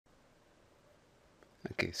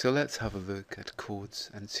Okay, so let's have a look at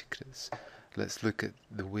codes and secrets. Let's look at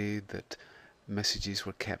the way that messages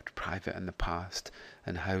were kept private in the past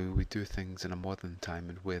and how we do things in a modern time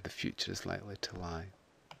and where the future is likely to lie.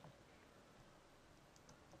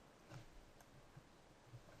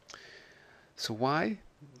 So why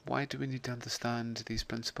do we need to understand these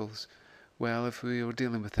principles? Well, if we were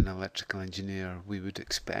dealing with an electrical engineer, we would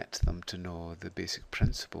expect them to know the basic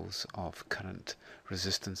principles of current,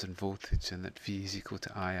 resistance and voltage, and that V is equal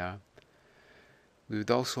to IR. We would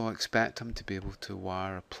also expect them to be able to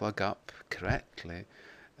wire a plug up correctly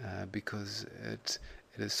because it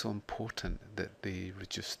is so important that they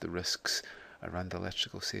reduce the risks around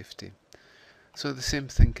electrical safety. So the same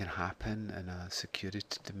thing can happen in a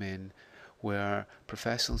security domain where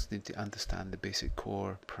professionals need to understand the basic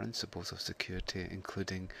core principles of security,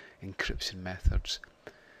 including encryption methods.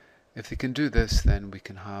 If they can do this, then we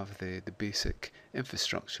can have the basic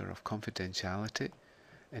infrastructure of confidentiality,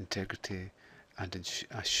 integrity and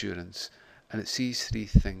assurance. And it's these three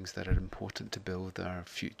things that are important to build our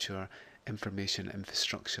future information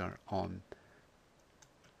infrastructure on.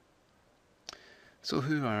 So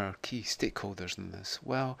who are our key stakeholders in this?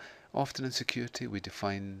 Well, often in security we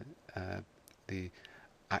define the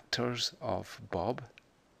actors of Bob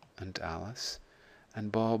and Alice,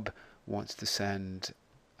 and Bob wants to send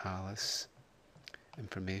Alice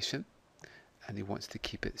information and he wants to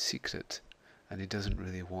keep it secret, and he doesn't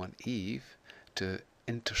really want Eve to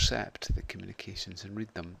intercept the communications and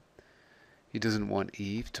read them. He doesn't want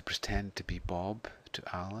Eve to pretend to be Bob to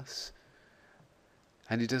Alice,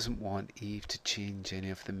 and he doesn't want Eve to change any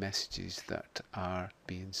of the messages that are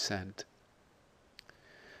being sent.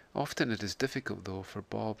 Often it is difficult though for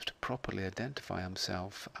Bob to properly identify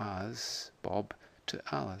himself as Bob to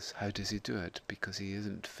Alice. How does he do it? Because he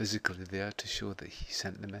isn't physically there to show that he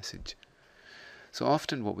sent the message. So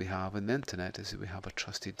often what we have on the internet is that we have a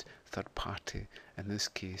trusted third party, in this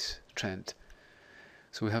case Trent.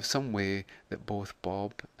 So we have some way that both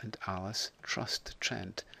Bob and Alice trust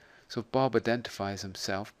Trent. So if Bob identifies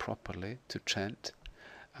himself properly to Trent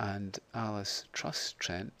and Alice trusts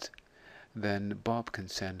Trent, then Bob can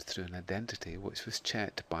send through an identity which was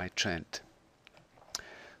checked by Trent.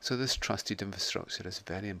 So this trusted infrastructure is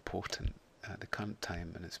very important at the current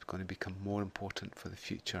time, and it's going to become more important for the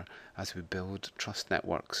future as we build trust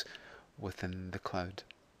networks within the cloud.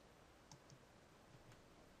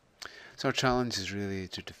 So our challenge is really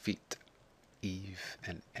to defeat Eve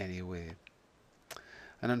in any way.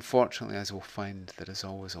 And unfortunately, as we'll find, there is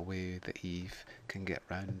always a way that Eve can get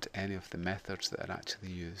round any of the methods that are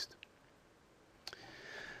actually used.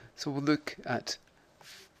 So we'll look at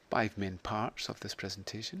 5 main parts of this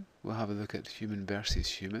presentation. We'll have a look at human versus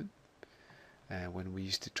human, when we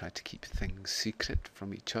used to try to keep things secret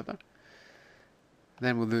from each other.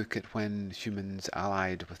 Then we'll look at when humans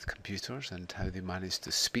allied with computers and how they managed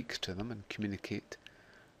to speak to them and communicate.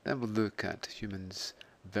 Then we'll look at humans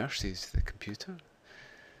versus the computer.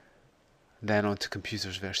 Then on to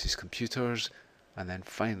computers versus computers, and then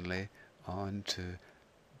finally on to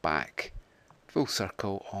back full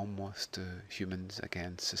circle almost to humans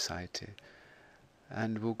against society.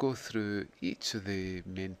 And we'll go through each of the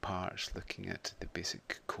main parts looking at the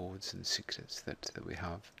basic codes and secrets that we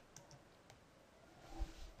have.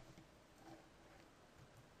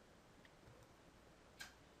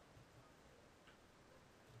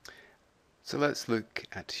 So let's look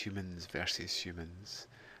at humans versus humans.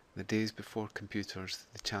 The days before computers,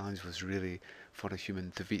 the challenge was really for a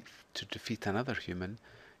human to defeat another human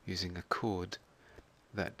using a code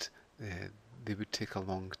that they would take a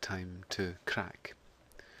long time to crack.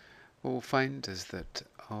 What we'll find is that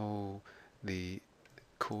all the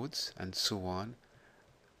codes and so on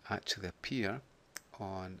actually appear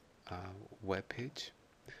on a web page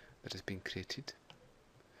that has been created,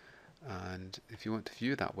 and if you want to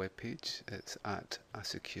view that web page, it's at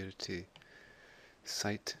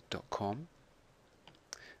asecuritysite.com,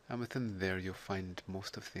 and within there you'll find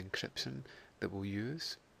most of the encryption that we'll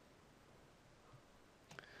use.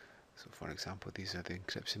 So for example, these are the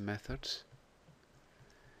encryption methods.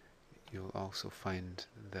 You'll also find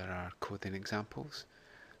there are coding examples.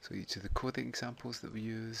 So each of the coding examples that we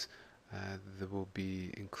use, they will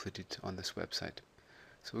be included on this website.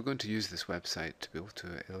 So we're going to use this website to be able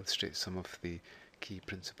to illustrate some of the key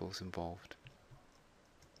principles involved.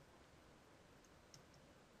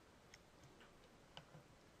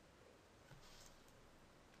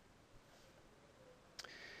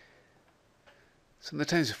 So in the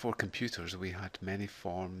times before computers, we had many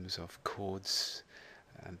forms of codes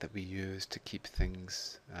that we used to keep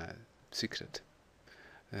things secret.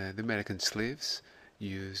 The American slaves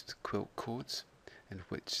used quilt codes in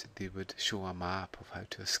which they would show a map of how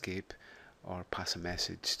to escape or pass a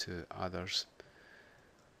message to others.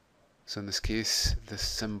 So in this case, this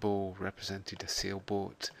symbol represented a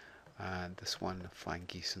sailboat, and this one flying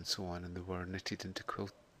geese and so on, and they were knitted into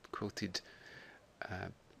quilted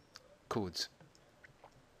codes.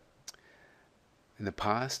 In the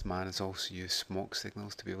past, man has also used smoke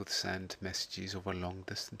signals to be able to send messages over long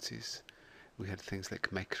distances. We had things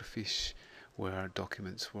like microfiche, where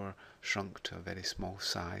documents were shrunk to a very small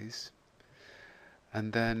size.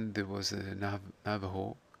 And then there was the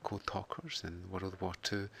Navajo code talkers in World War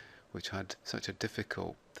II, which had such a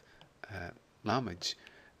difficult language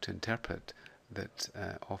to interpret that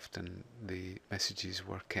often the messages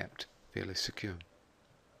were kept fairly secure.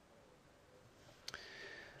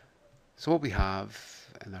 So what we have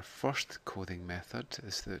in our first coding method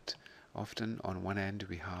is that often on one end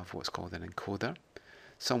we have what's called an encoder,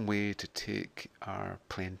 some way to take our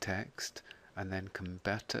plain text and then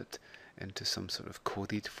convert it into some sort of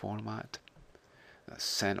coded format that's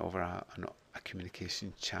sent over a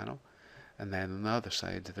communication channel. And then on the other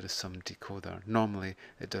side there is some decoder. Normally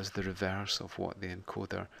it does the reverse of what the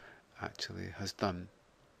encoder actually has done.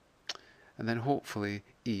 And then hopefully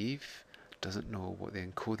Eve doesn't know what the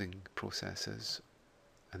encoding process is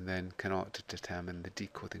and then cannot determine the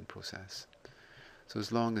decoding process. So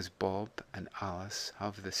as long as Bob and Alice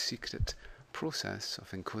have the secret process of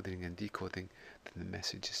encoding and decoding, then the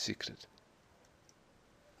message is secret.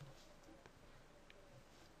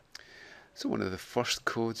 So one of the first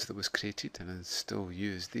codes that was created and is still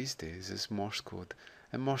used these days is Morse code.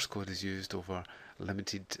 And Morse code is used over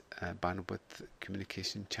limited bandwidth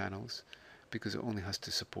communication channels because it only has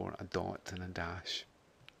to support a dot and a dash.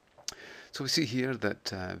 So we see here that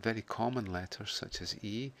very common letters such as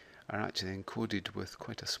E are actually encoded with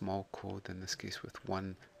quite a small code, in this case with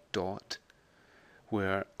one dot,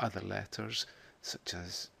 where other letters such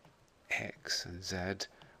as X and Z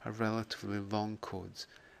are relatively long codes.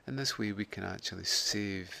 In this way we can actually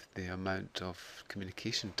save the amount of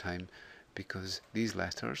communication time because these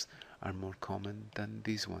letters are more common than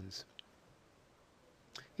these ones.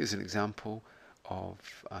 Here's an example of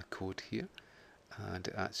a code here, and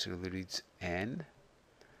it actually reads N,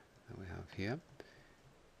 that we have here,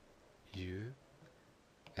 U,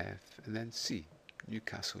 F, and then C,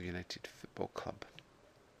 Newcastle United Football Club.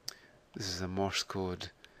 This is a Morse code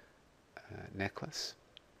necklace.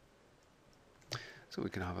 So we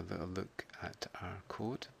can have a little look at our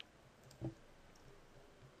code.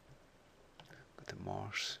 Got the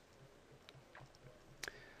Morse.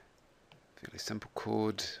 Fairly simple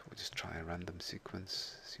code. We'll just try a random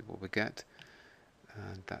sequence, see what we get.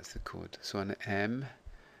 And that's the code. So an M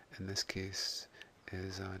in this case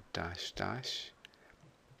is a dash dash.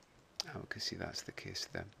 And we can see that's the case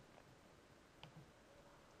then.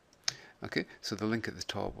 Okay, so the link at the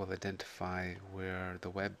top will identify where the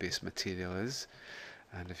web-based material is,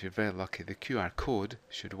 and if you're very lucky the QR code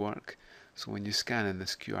should work. So when you scan in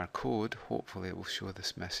this QR code, hopefully it will show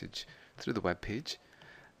this message through the web page,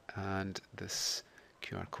 and this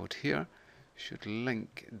QR code here should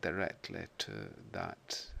link directly to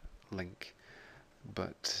that link,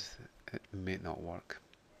 but it may not work.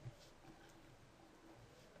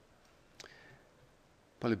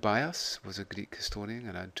 Polybius was a Greek historian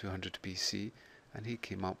around 200 BC, and he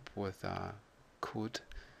came up with a code,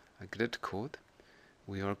 a grid code.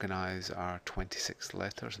 We organize our 26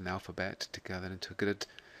 letters in the alphabet together into a grid,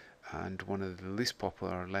 and one of the least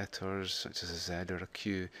popular letters, such as a Z or a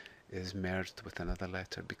Q, is merged with another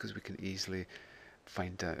letter because we can easily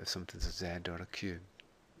find out if something's a Z or a Q.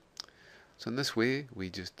 So in this way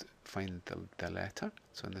we just find the letter.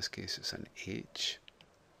 So in this case it's an H,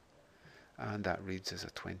 and that reads as a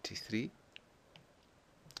 23.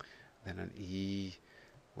 Then an E,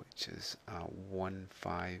 which is a 1,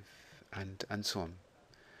 5, and so on.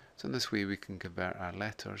 So in this way we can convert our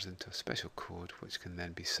letters into a special code which can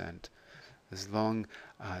then be sent. As long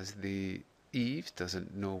as the Eve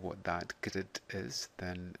doesn't know what that grid is,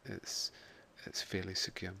 then it's fairly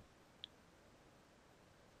secure.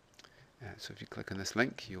 So if you click on this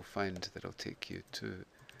link, you'll find that it'll take you to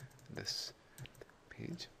this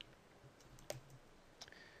page.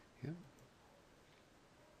 Yeah.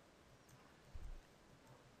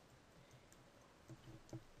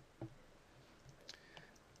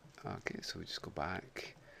 Okay, so we just go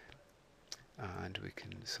back and we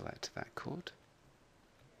can select that code.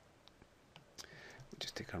 We'll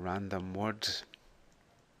just take a random word.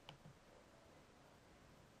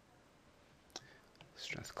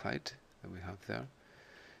 Strathclyde that we have there.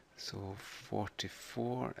 So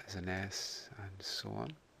 44 is an S and so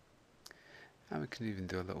on. And we can even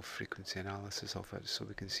do a little frequency analysis of it, so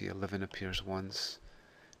we can see 11 appears once,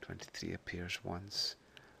 23 appears once,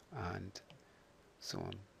 and so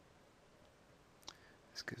on.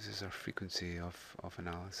 This gives us our frequency of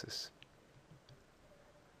analysis.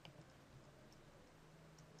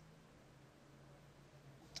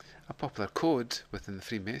 A popular code within the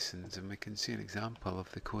Freemasons, and we can see an example of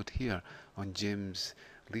the code here on James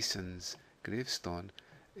Leeson's gravestone,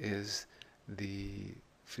 is the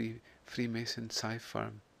Freemason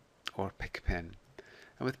cipher or pigpen.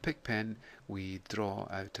 And with pigpen we draw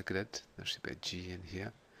out a grid. There should be a G in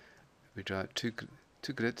here. We draw out two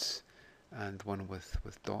grids, and one with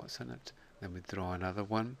dots in it. Then we draw another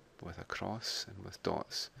one with a cross and with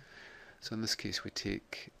dots. So in this case we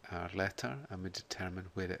take our letter and we determine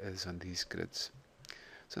where it is on these grids.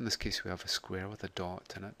 So in this case we have a square with a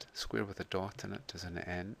dot in it. Square with a dot in it is an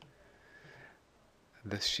N.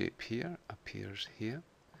 This shape here appears here,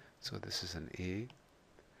 so this is an A.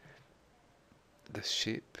 This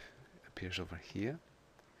shape appears over here,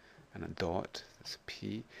 and a dot, that's a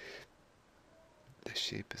P. This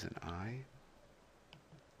shape is an I.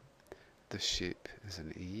 This shape is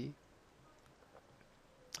an E.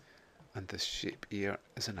 And this shape here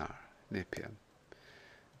is an R, Napier.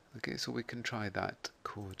 Okay, so we can try that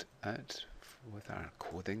code out with our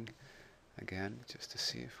coding again, just to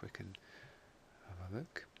see if we can have a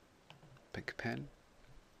look. Pigpen.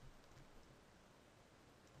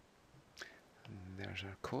 And there's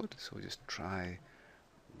our code, so we just try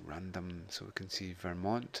random, so we can see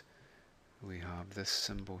Vermont. We have this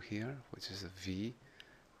symbol here, which is a V.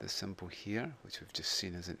 This symbol here, which we've just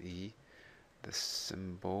seen as an E. This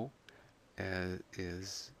symbol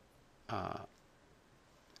is R,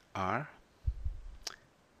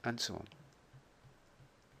 and so on.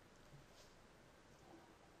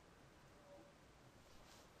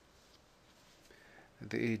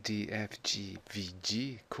 The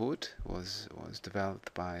ADFGVG code was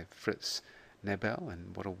developed by Fritz Nebel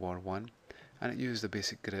in World War I, and it used a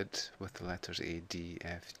basic grid with the letters A, D,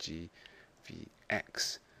 F, G, V,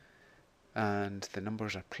 X, and the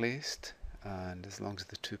numbers are placed, and as long as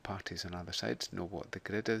the two parties on either side know what the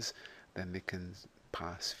grid is, then they can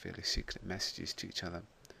pass fairly secret messages to each other.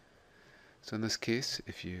 So in this case,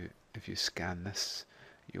 if you scan this,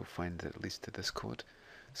 you'll find that it leads to this code.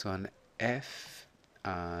 So an F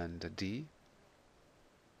and a D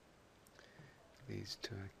leads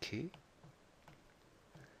to a K,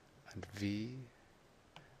 and V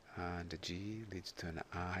and a G leads to an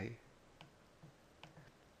I,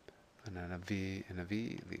 and then a V and a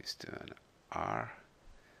V leads to an R,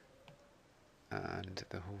 and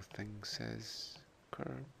the whole thing says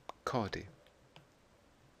Cody.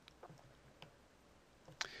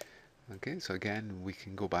 Okay, so again we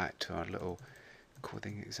can go back to our little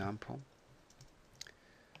coding example.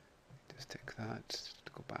 Just take that,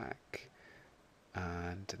 to go back,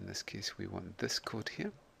 and in this case we want this code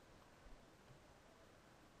here.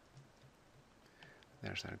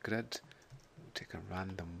 There's our grid. We'll take a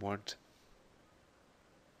random word.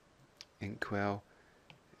 Inkwell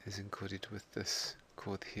is encoded with this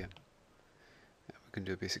code here. We can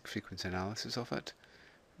do a basic frequency analysis of it.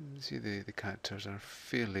 See the characters are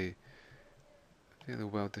fairly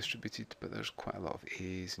well distributed, but there's quite a lot of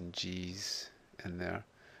A's and G's in there.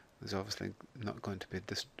 There's obviously not going to be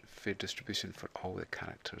a fair distribution for all the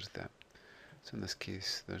characters there. So in this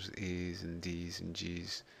case there's A's and D's and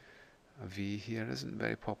G's. A V here isn't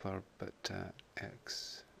very popular, but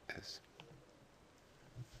X is.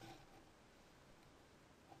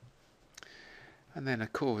 And then a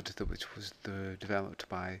code which was developed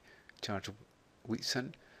by Charles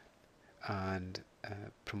Wheatson and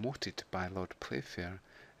promoted by Lord Playfair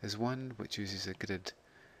is one which uses a grid,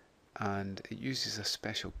 and it uses a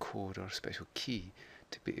special code or special key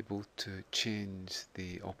to be able to change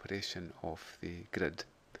the operation of the grid.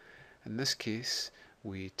 In this case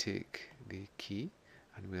we take the key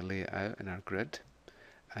and we lay it out in our grid,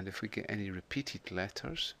 and if we get any repeated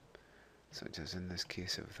letters, such as in this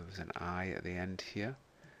case if there was an I at the end here,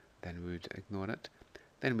 then we would ignore it.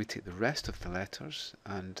 Then we take the rest of the letters,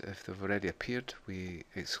 and if they've already appeared we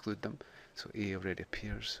exclude them. So A already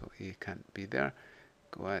appears, so A can't be there.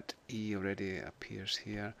 Go at E already appears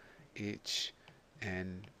here, H,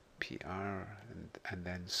 N, P, R, and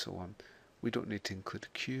then so on. We don't need to include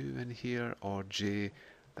Q in here or J.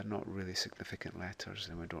 They're not really significant letters,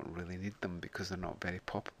 and we don't really need them because they're not very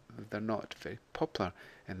popular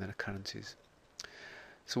in their occurrences.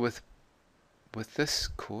 So with this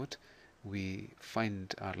code we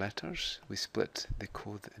find our letters. We split the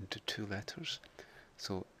code into two letters,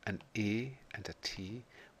 so an A and a T.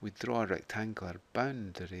 We draw a rectangular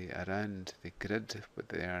boundary around the grid that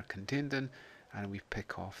they are contained in, and we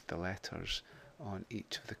pick off the letters on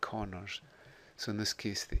each of the corners. So in this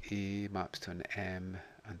case the A maps to an M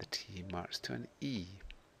and the T maps to an E.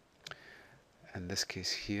 In this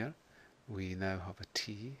case here we now have a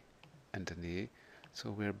T and an A,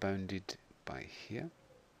 so we're bounded by here,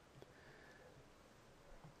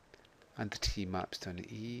 and the T maps to an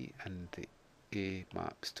E and the A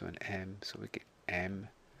maps to an M, so we get M.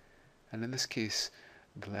 And in this case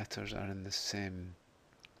the letters are in the same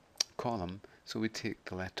column, so we take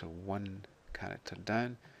the letter 1 character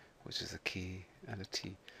down, which is a K and a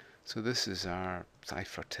T. So this is our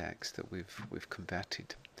ciphertext that we've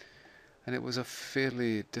converted, and it was a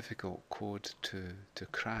fairly difficult code to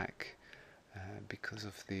crack because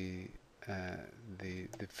of the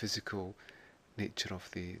physical nature of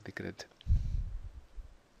the grid.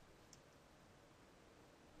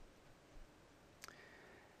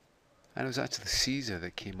 And it was actually Caesar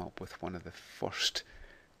that came up with one of the first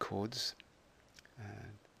codes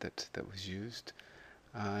that was used,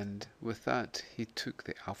 and with that he took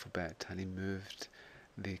the alphabet and he moved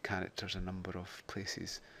the characters a number of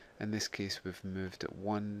places. In this case we've moved it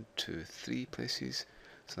 1, 2, 3 places,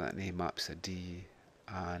 so that an A maps a D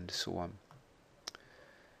and so on.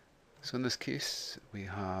 So in this case we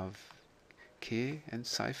have K in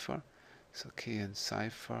cipher, so K in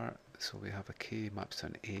cipher, so we have a K maps to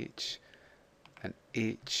an H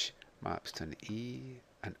maps to an E,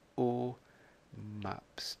 an O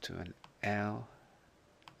maps to an L,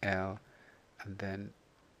 and then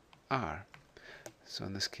R. So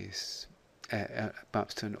in this case,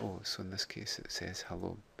 maps to an O, so in this case it says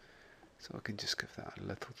hello. So I can just give that a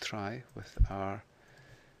little try with our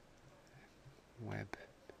web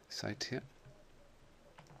site here.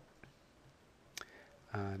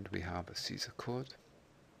 And we have a Caesar code.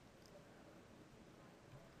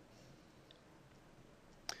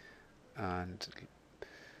 And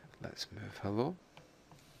let's move hello.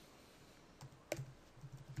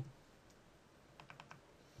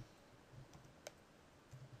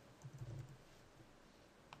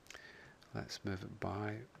 Let's move it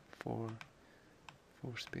by four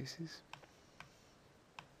spaces.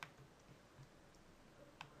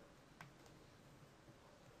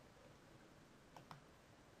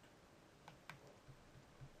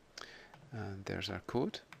 And there's our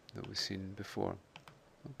code that we've seen before.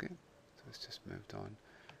 Okay, so it's just moved on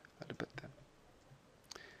a little bit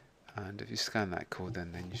there. And if you scan that code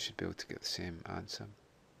in, then you should be able to get the same answer.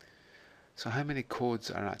 So how many codes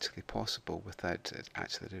are actually possible without it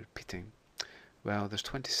actually repeating? Well, there's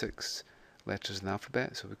 26 letters in the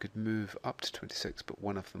alphabet, so we could move up to 26, but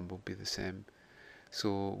one of them will be the same.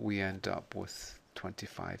 So we end up with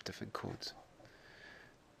 25 different codes.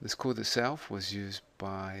 This code itself was used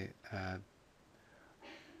by a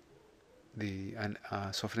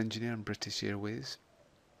software engineer in British Airways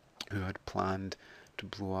who had planned to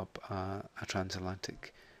blow up a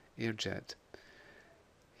transatlantic airjet.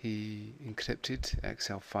 He encrypted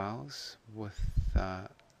Excel files with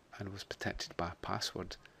and was protected by a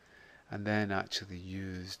password, and then actually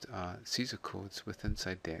used Caesar codes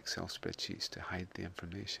inside the Excel spreadsheets to hide the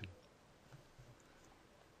information.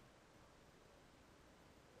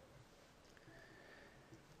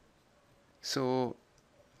 So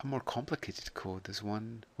a more complicated code is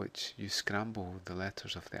one which you scramble the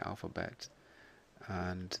letters of the alphabet,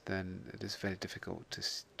 and then it is very difficult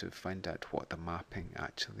to find out what the mapping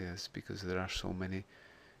actually is, because there are so many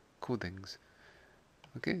codings.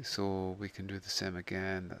 Okay, so we can do the same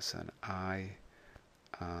again. That's an I,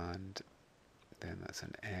 and then that's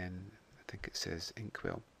an N. I think it says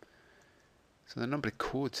Inkwell. So the number of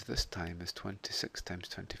codes this time is 26 times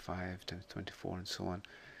 25 times 24 and so on.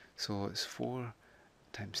 So it's 4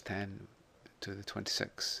 times 10 to the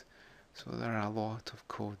 26. So there are a lot of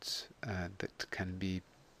codes that can be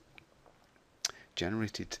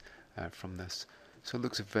generated from this. So it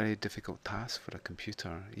looks a very difficult task for a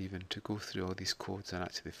computer even to go through all these codes and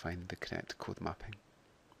actually find the correct code mapping.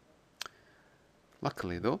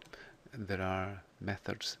 Luckily though, there are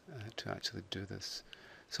methods to actually do this.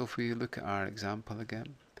 So if we look at our example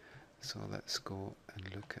again, so let's go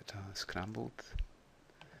and look at a scrambled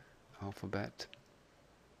alphabet.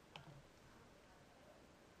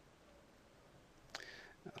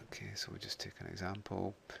 Okay, so we just take an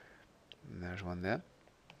example, and there's one there.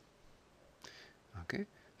 Okay,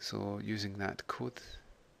 so using that code,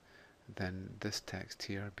 then this text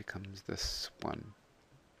here becomes this one.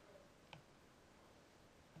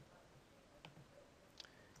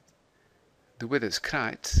 The way that's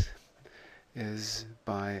cracked is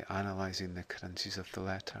by analysing the currencies of the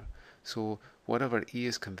letter. So whatever E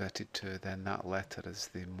is converted to, then that letter is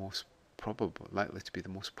the most probable, likely to be the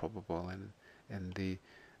most probable in the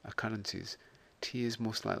occurrences. T is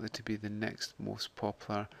most likely to be the next most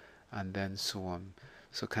popular, and then so on.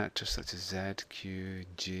 So characters such as Z, Q,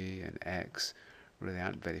 J and X really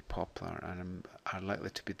aren't very popular and are likely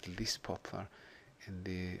to be the least popular in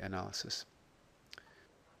the analysis.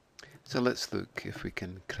 So let's look if we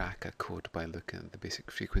can crack a code by looking at the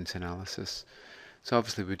basic frequency analysis. So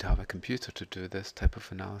obviously we'd have a computer to do this type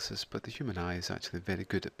of analysis, but the human eye is actually very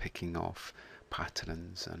good at picking off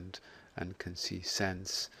patterns and can see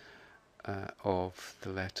sense of the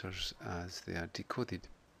letters as they are decoded.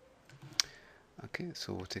 Okay,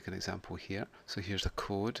 so we'll take an example here. So here's a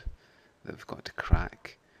code that we've got to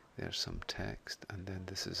crack. There's some text, and then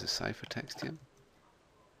this is a ciphertext here.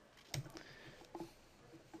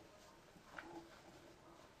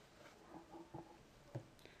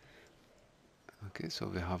 Okay, so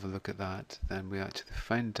we have a look at that. Then we actually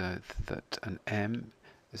find out that an M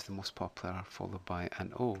is the most popular, followed by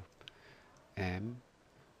an O. M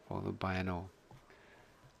followed by an O.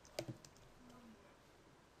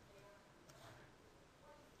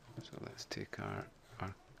 So let's take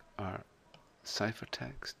our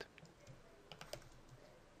ciphertext.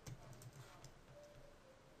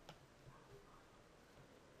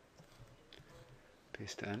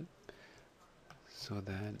 Paste it in. So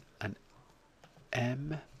then an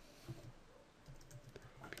M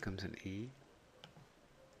becomes an E.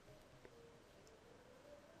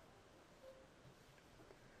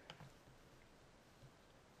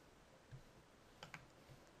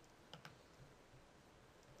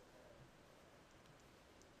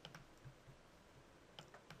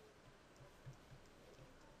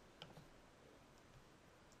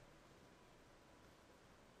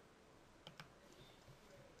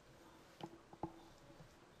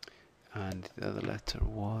 And the other letter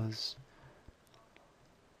was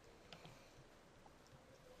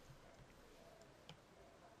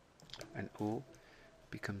an O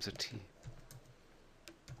becomes a T.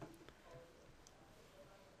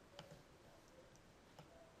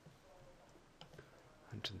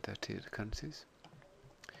 138 occurrences.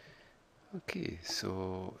 Okay,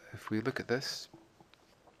 so if we look at this,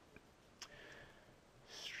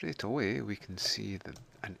 straight away we can see that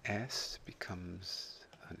an S becomes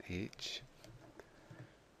an H.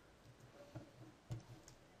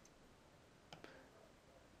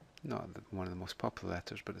 Not one of the most popular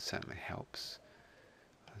letters, but it certainly helps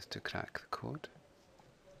us to crack the code.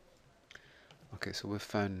 Okay, so we've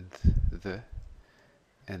found the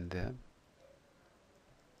in there.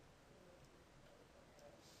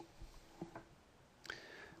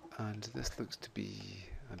 And this looks to be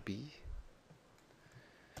a B.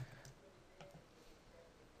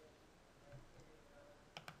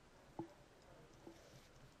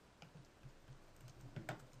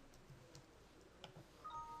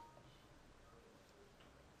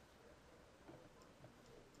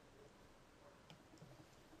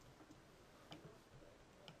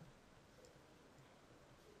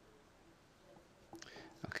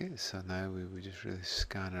 Okay, so now we would just really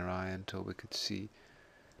scan our eye until we could see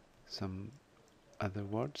some other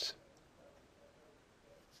words.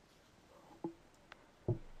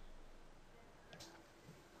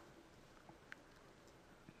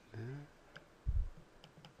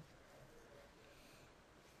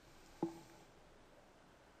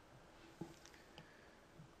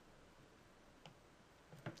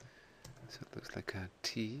 So it looks like a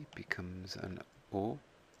T becomes an O.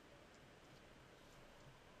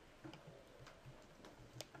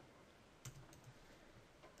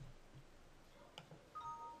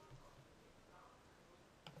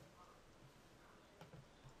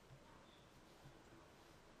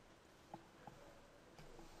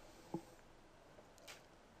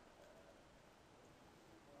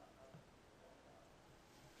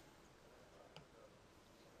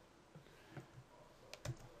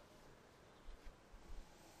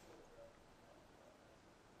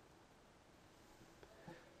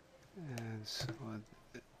 And so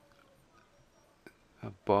a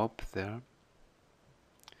Bob there,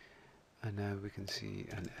 and now we can see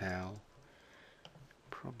an L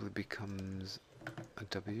probably becomes a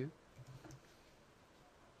W.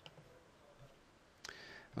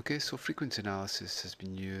 Okay, so frequency analysis has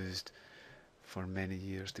been used for many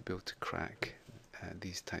years to be able to crack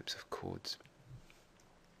these types of codes.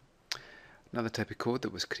 Another type of code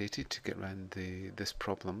that was created to get around this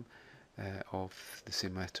problem of the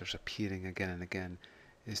same letters appearing again and again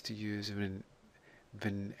is to use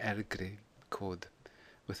Vinergre code.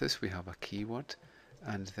 With this we have a keyword,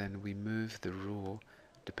 and then we move the row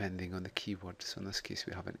depending on the keyword. So in this case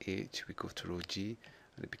we have an H, we go to row G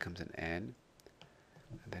and it becomes an N,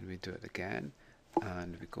 and then we do it again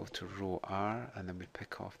and we go to row R and then we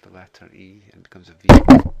pick off the letter E and it becomes a V.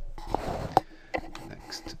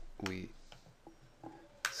 Next we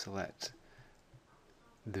select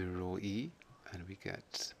the row E and we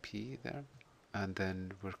get P there, and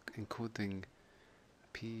then we're encoding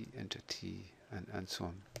P into T and so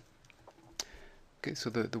on. Okay, so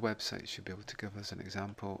the website should be able to give us an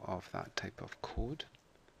example of that type of code.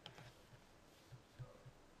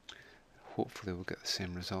 Hopefully we'll get the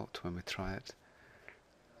same result when we try it.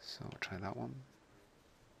 So we'll try that one.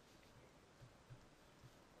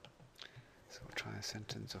 So we'll try a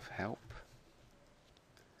sentence of help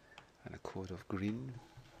and a code of green.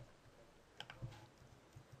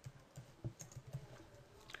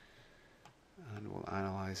 And we'll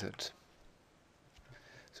analyze it.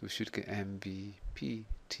 So we should get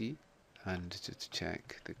MVPT, and just to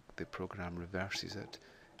check, the program reverses it,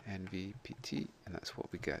 NVPT, and that's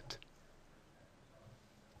what we get.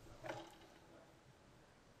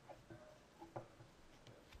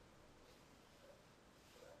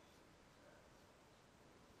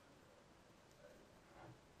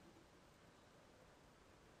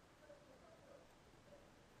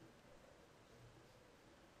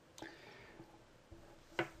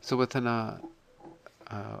 So within a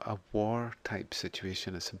war type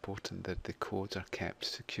situation, it's important that the codes are kept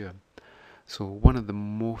secure. So one of the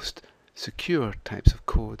most secure types of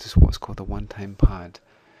codes is what's called a one-time pad.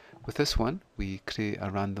 With this one, we create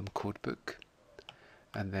a random codebook,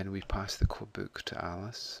 and then we pass the codebook to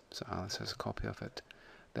Alice. So Alice has a copy of it.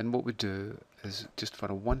 Then what we do is, just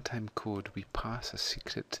for a one-time code, we pass a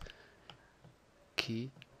secret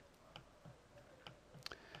key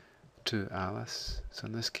to Alice. So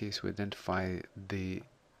in this case, we identify the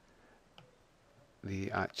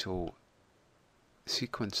actual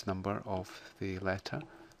sequence number of the letter.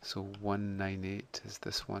 So 198 is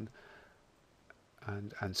this one,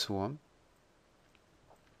 and so on.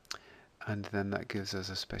 And then that gives us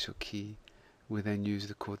a special key. We then use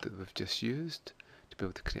the code that we've just used to be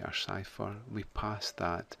able to create our cipher. We pass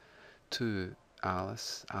that to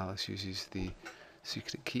Alice. Alice uses the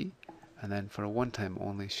secret key, and then for a one time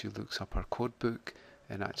only, she looks up her code book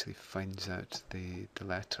and actually finds out the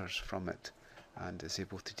letters from it and is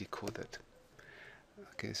able to decode it.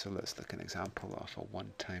 Okay, so let's look at an example of a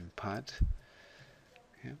one-time pad.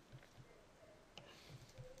 Yeah.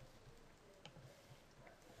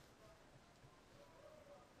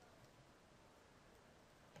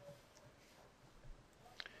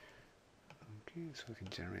 Okay, so we can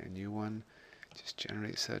generate a new one. Just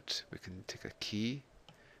generates it. We can take a key.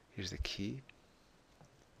 Here's the key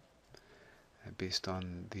based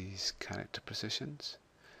on these character positions,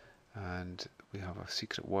 and we have a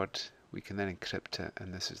secret word. We can then encrypt it,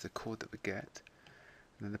 and this is the code that we get.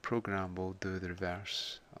 And then the program will do the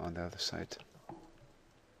reverse on the other side.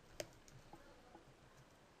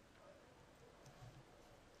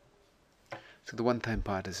 So the one-time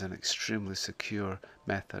pad is an extremely secure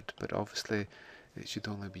method, but obviously it should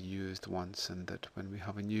only be used once, and that when we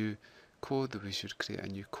have a new code, we should create a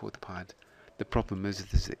new code pad. The problem is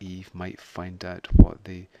that Eve might find out what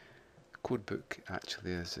the codebook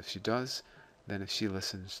actually is. If she does, then if she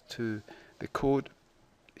listens to the code,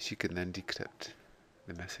 she can then decrypt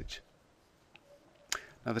the message.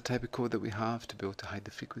 Now the type of code that we have to be able to hide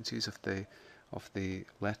the frequencies of the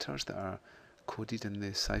letters that are coded in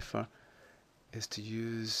the cipher is to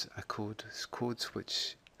use codes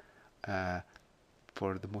which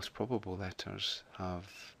for the most probable letters have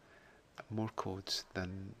more codes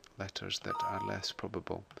than letters that are less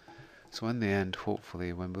probable. So in the end,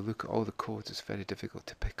 hopefully, when we look at all the codes, it's very difficult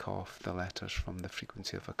to pick off the letters from the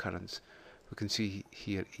frequency of occurrence. We can see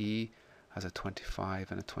here E has a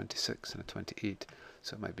 25 and a 26 and a 28,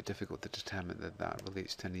 so it might be difficult to determine that that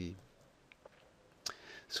relates to an E.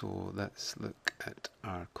 So let's look at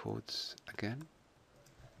our codes again,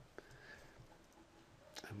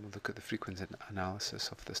 and we'll look at the frequency analysis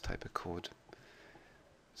of this type of code.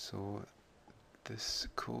 So this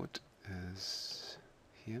code is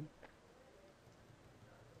here,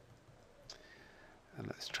 and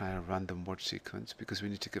let's try a random word sequence, because we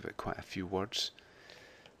need to give it quite a few words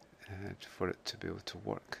for it to be able to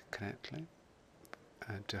work correctly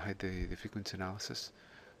and to hide the frequency analysis.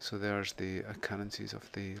 So there's the occurrences of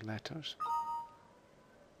the letters.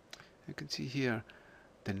 You can see here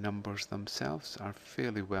the numbers themselves are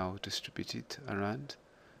fairly well distributed around,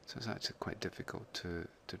 so it's actually quite difficult to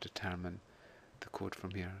determine the code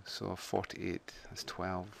from here. So 48 has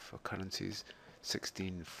 12 occurrences,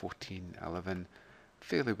 16, 14, 11,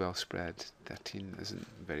 fairly well spread. 13 isn't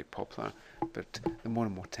very popular, but the more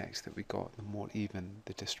and more text that we got, the more even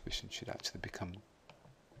the distribution should actually become.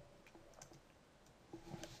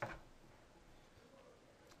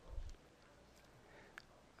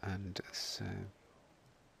 And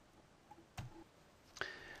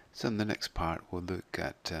So in the next part we'll look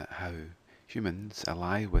at how humans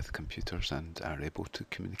ally with computers and are able to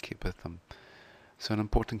communicate with them. So an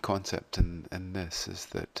important concept in this is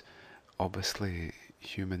that obviously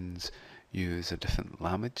humans use a different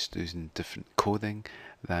language, using different coding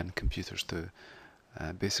than computers do.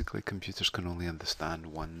 Basically computers can only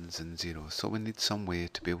understand ones and zeros, so we need some way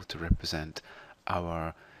to be able to represent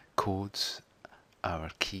our codes,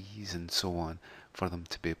 our keys and so on for them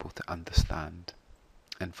to be able to understand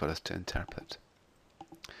and for us to interpret.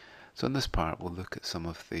 So in this part we'll look at some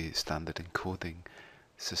of the standard encoding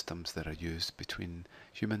systems that are used between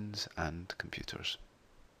humans and computers.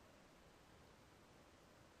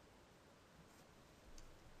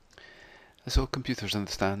 So computers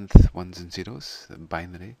understand ones and zeros,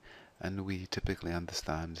 binary, and we typically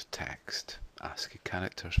understand text, ASCII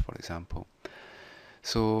characters for example.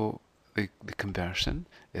 So the conversion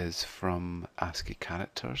is from ASCII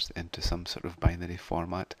characters into some sort of binary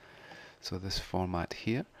format. So this format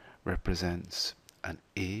here represents an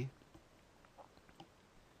A,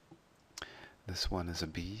 this one is a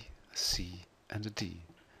B, a C and a D,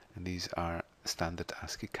 and these are standard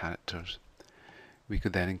ASCII characters. We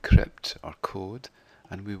could then encrypt our code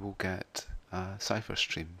and we will get a cipher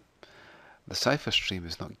stream. The cipher stream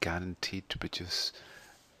is not guaranteed to produce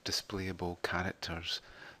displayable characters,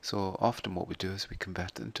 so often what we do is we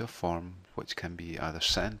convert it into a form which can be either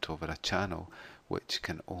sent over a channel which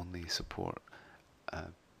can only support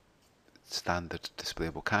standard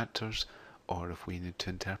displayable characters, or if we need to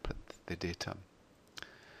interpret the data.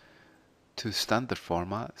 Two standard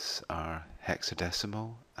formats are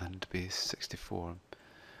hexadecimal and base 64.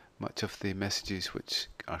 Much of the messages which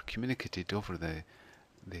are communicated over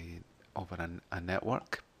a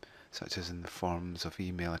network, such as in the forms of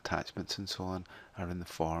email attachments and so on, are in the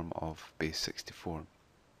form of base 64.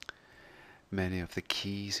 Many of the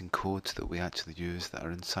keys and codes that we actually use that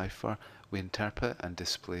are in cipher, we interpret and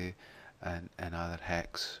display in either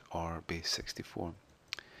hex or base 64.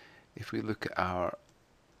 If we look at our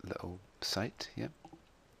little site here,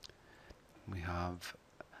 we have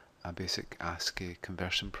a basic ASCII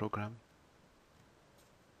conversion program.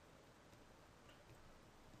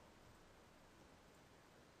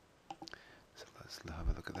 So let's have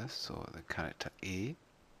a look at this. So the character A,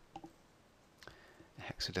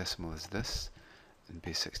 hexadecimal is this, and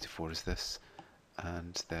base 64 is this,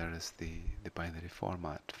 and there is the binary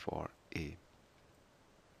format for A.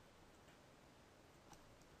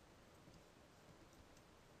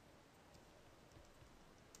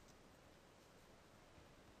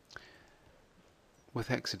 With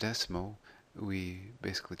hexadecimal, we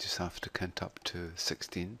basically just have to count up to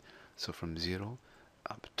 16, so from 0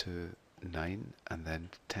 up to 9, and then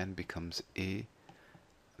 10 becomes A,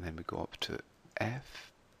 and then we go up to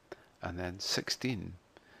F, and then 16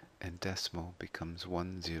 in decimal becomes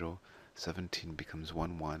 10, 17 becomes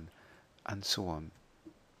 11, and so on.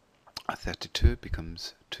 A 32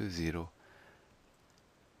 becomes 20.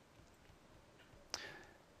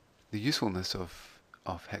 The usefulness of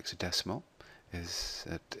hexadecimal is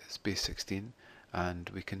that it's base 16, and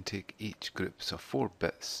we can take each groups of 4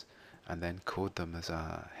 bits and then code them as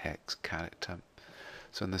a hex character.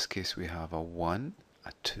 So in this case we have a 1,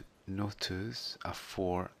 a 2, no 2's, a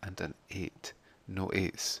 4 and an 8, no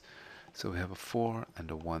 8's. So we have a 4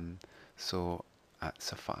 and a 1, so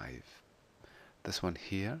that's a 5. This one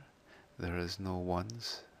here, there is no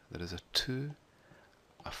 1's, there is a 2,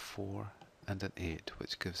 a 4 and an 8,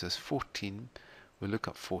 which gives us 14. We look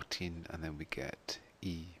up 14 and then we get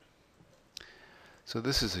E. So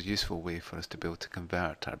this is a useful way for us to be able to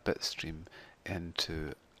convert our bit stream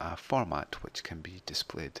into a format which can be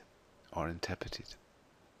displayed or interpreted.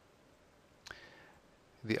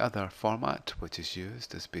 The other format which is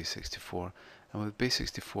used is base 64, and with base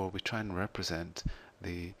 64 we try and represent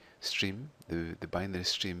the stream, the binary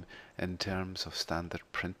stream, in terms of standard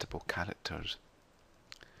printable characters.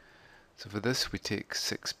 So for this we take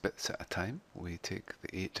 6 bits at a time. We take the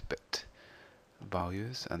 8-bit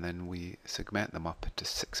values and then we segment them up into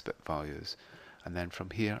 6-bit values, and then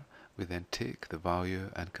from here we then take the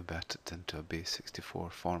value and convert it into a base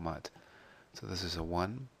 64 format. So this is a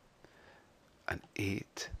 1, an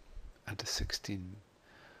 8 and a 16.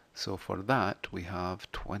 So for that we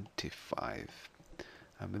have 25,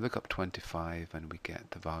 and we look up 25 and we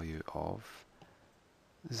get the value of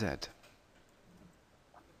Z.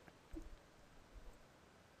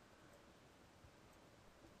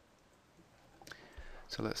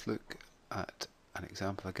 So let's look at an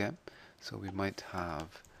example again. So we might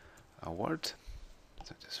have a word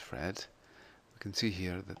such as Fred. We can see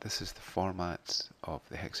here that this is the format of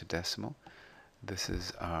the hexadecimal. This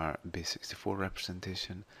is our base 64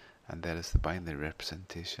 representation, and there is the binary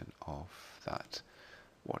representation of that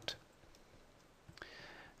word.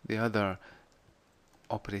 The other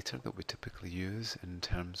operator that we typically use in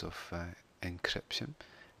terms of encryption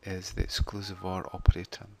is the exclusive OR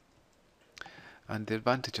operator. And the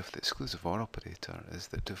advantage of the exclusive OR operator is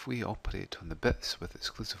that if we operate on the bits with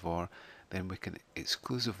exclusive OR, then we can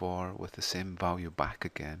exclusive OR with the same value back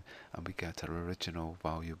again, and we get our original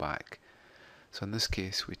value back. So in this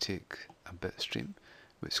case, we take a bit stream,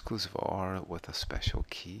 we exclusive OR with a special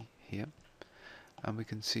key here, and we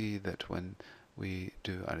can see that when we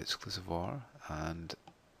do our exclusive OR and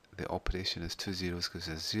the operation is 2 zeros gives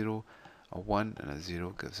us 0, a 1 and a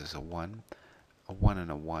 0 gives us a 1, a 1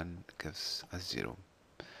 and a 1 gives a 0.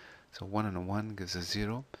 So 1 and a 1 gives a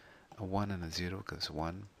 0, a 1 and a 0 gives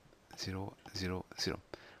 1, 0, 0, 0.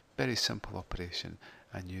 Very simple operation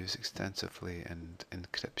and used extensively in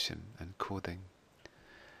encryption and coding.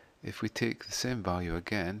 If we take the same value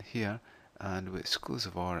again here and we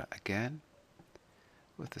exclusive OR it again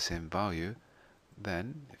with the same value,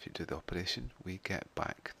 then if you do the operation we get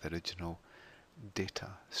back the original data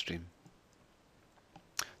stream.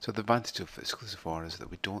 So the advantage of exclusive OR is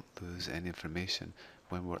that we don't lose any information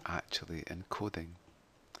when we're actually encoding.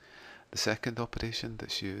 The second operation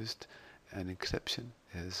that's used in encryption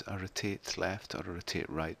is a rotate left or a rotate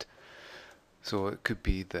right. So it could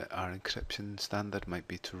be that our encryption standard might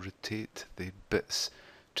be to rotate the bits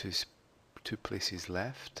to two places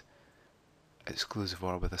left, exclusive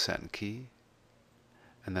OR with a certain key,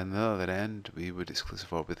 and then the other end we would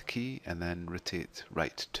exclusive OR with the key and then rotate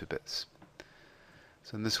right 2 bits.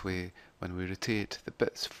 So in this way, when we rotate, the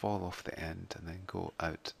bits fall off the end and then go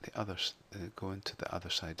out the others, go into the other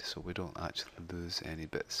side, so we don't actually lose any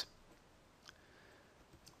bits.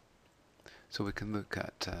 So we can look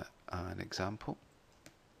at an example.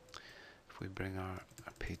 If we bring our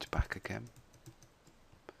page back again,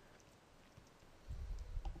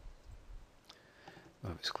 we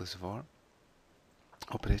have exclusive OR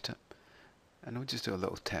operator, and we'll just do a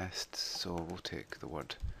little test. So we'll take the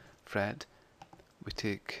word Fred, we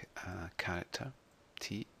take a character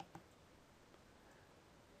T,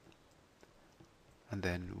 and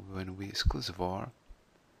then when we exclusive OR,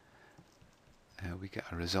 we get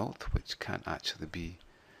a result which can't actually be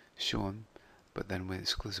shown, but then when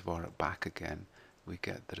exclusive OR it back again, we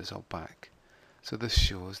get the result back. So this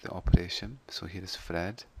shows the operation. So here is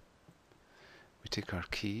Fred, we take our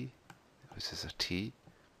key, which is a T,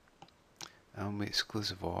 and we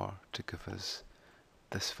exclusive OR to give us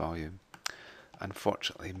this value.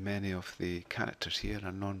 Unfortunately, many of the characters here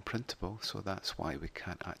are non-printable, so that's why we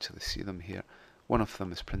can't actually see them here. One of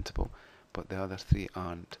them is printable, but the other 3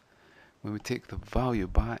 aren't. When we take the value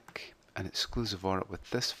back and exclusive OR it with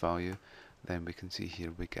this value, then we can see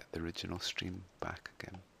here we get the original stream back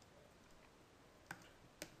again.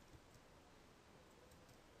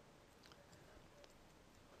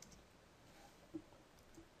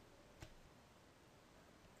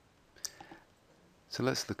 So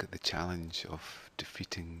let's look at the challenge of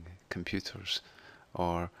defeating computers,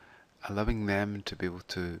 or allowing them to be able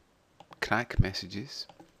to crack messages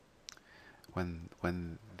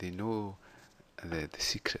when they know the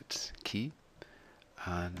secret key,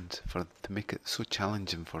 and to make it so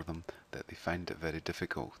challenging for them that they find it very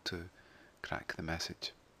difficult to crack the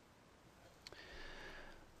message.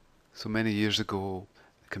 So many years ago,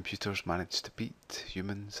 computers managed to beat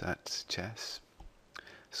humans at chess.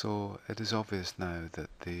 So it is obvious now that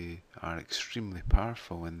they are extremely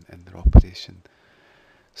powerful in their operation.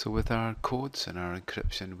 So with our codes and our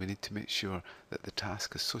encryption, we need to make sure that the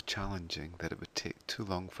task is so challenging that it would take too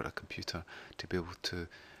long for a computer to be able to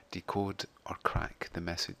decode or crack the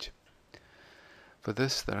message. For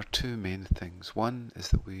this, there are 2 main things. One is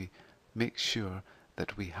that we make sure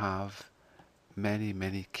that we have many,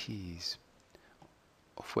 many keys,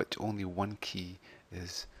 of which only one key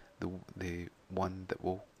is the one that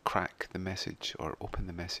will crack the message or open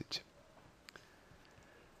the message.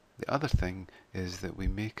 The other thing is that we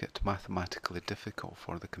make it mathematically difficult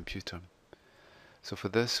for the computer. So for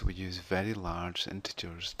this we use very large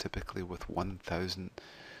integers, typically with 1000,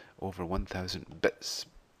 over 1000 bits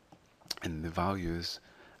in the values,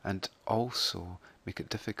 and also make it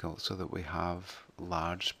difficult so that we have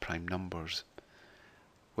large prime numbers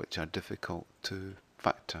which are difficult to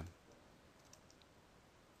factor.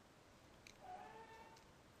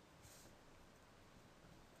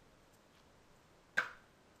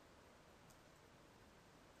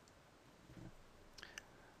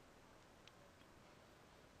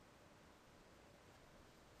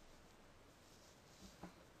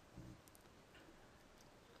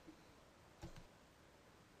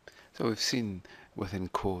 So we've seen within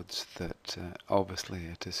codes that obviously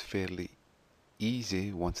it is fairly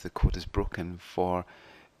easy once the code is broken for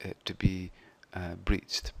it to be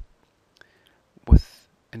breached. With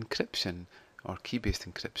encryption or key-based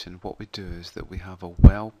encryption, what we do is that we have a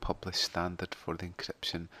well-published standard for the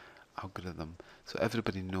encryption algorithm. So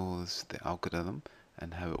everybody knows the algorithm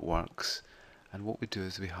and how it works. And what we do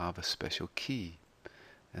is we have a special key.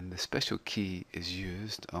 And the special key is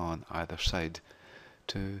used on either side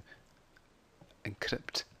to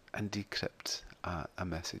encrypt and decrypt a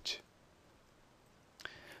message.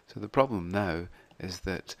 So the problem now is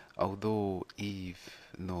that although Eve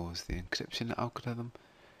knows the encryption algorithm,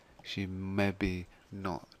 she maybe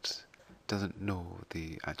doesn't know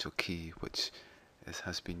the actual key which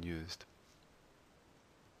has been used.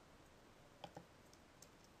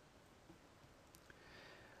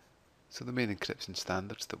 So the main encryption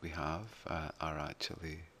standards that we have are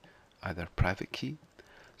actually either private key.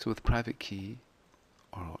 So with private key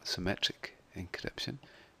or symmetric encryption,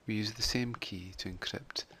 we use the same key to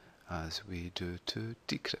encrypt as we do to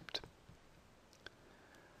decrypt.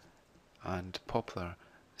 And popular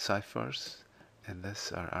ciphers in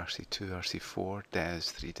this are RC2, RC4,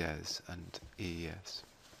 DES, 3DES and AES.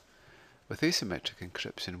 With asymmetric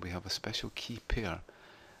encryption we have a special key pair,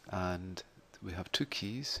 and we have two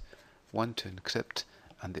keys, one to encrypt,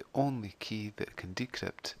 and the only key that can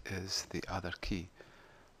decrypt is the other key.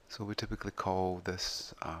 So we typically call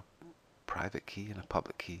this a private key and a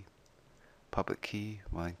public key. Public key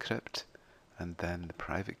will encrypt, and then the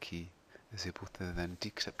private key is able to then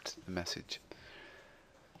decrypt the message.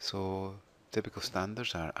 So typical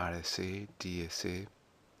standards are RSA, DSA,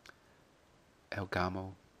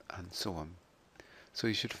 LGAML, and so on. So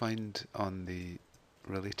you should find on the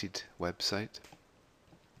related website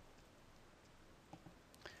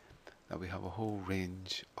that we have a whole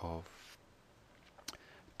range of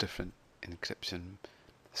different encryption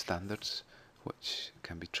standards which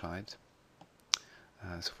can be tried.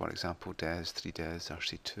 So for example, DES, 3DES,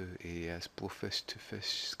 RC2, AES, Blowfish,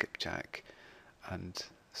 Twofish, Skipjack, and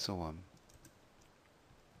so on.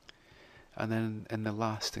 And then in the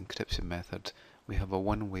last encryption method, we have a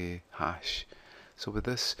one-way hash. So with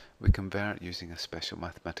this, we convert using a special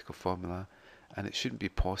mathematical formula, and it shouldn't be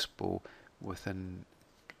possible within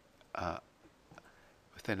a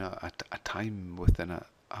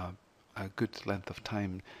good length of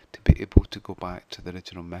time to be able to go back to the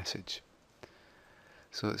original message.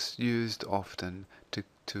 So it's used often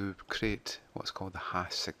to create what's called the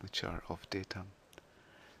hash signature of data.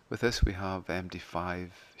 With this we have MD5,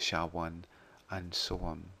 SHA-1 and so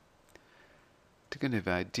on. To give you an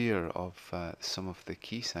idea of some of the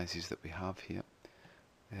key sizes that we have here,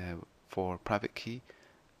 for private key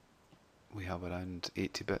we have around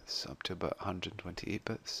 80 bits up to about 128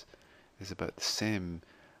 bits. Is about the same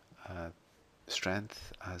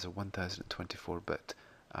strength as a 1024-bit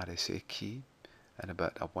RSA key and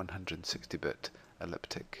about a 160-bit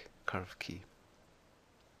elliptic curve key.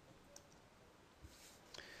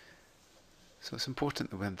 So it's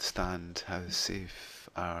important that we understand how safe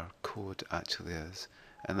our code actually is,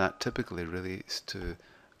 and that typically relates to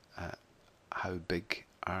how big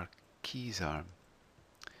our keys are.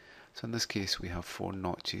 So in this case we have 4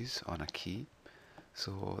 notches on a key,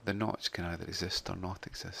 so the notch can either exist or not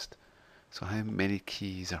exist. So how many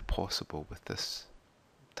keys are possible with this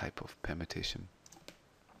type of permutation?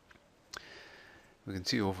 We can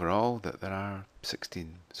see overall that there are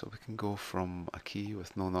 16, so we can go from a key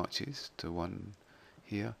with no notches to one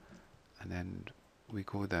here, and then we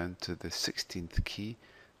go down to the 16th key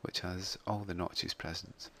which has all the notches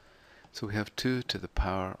present. So we have 2 to the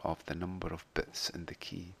power of the number of bits in the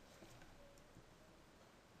key,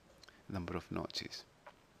 number of notches.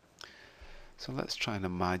 So let's try and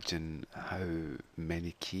imagine how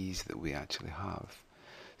many keys that we actually have.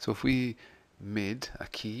 So if we made a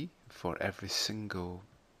key for every single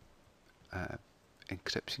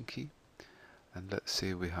encryption key, and let's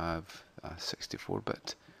say we have a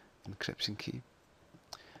 64-bit encryption key,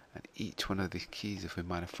 and each one of these keys, if we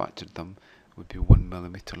manufactured them, would be 1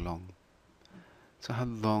 millimeter long. So how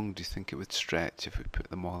long do you think it would stretch if we put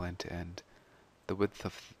them all end to end? The width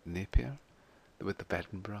of Napier, the width of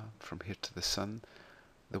Edinburgh from here to the Sun,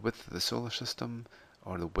 the width of the solar system,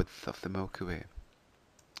 or the width of the Milky Way?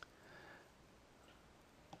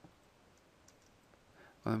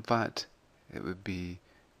 Well, in fact, it would be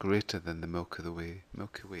greater than the Milky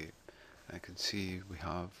Way. I can see we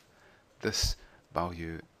have this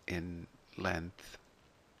value in length.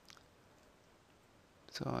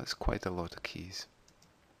 So it's quite a lot of keys.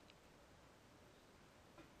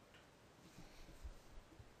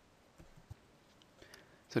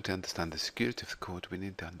 So to understand the security of the code, we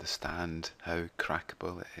need to understand how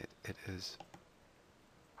crackable it is.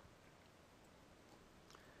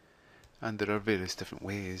 And there are various different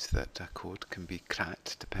ways that a code can be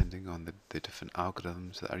cracked depending on the different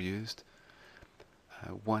algorithms that are used.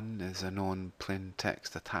 One is a known plain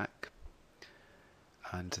text attack,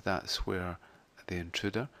 and that's where the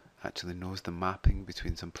intruder actually knows the mapping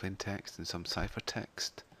between some plain text and some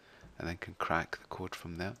ciphertext, and then can crack the code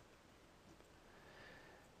from there.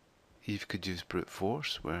 Eve could use brute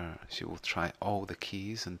force, where she will try all the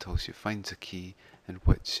keys until she finds a key in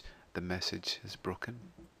which the message is broken,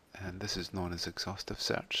 and this is known as exhaustive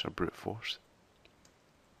search or brute force.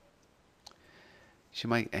 She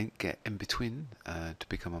might get in between to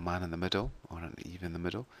become a man in the middle, or an Eve in the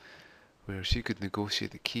middle, where she could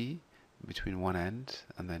negotiate the key between one end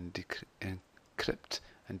and then encrypt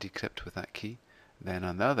and decrypt with that key. Then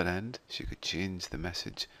on the other end, she could change the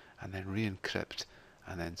message and then re-encrypt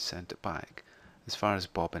and then send it back. As far as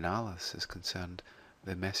Bob and Alice is concerned,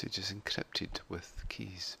 the message is encrypted with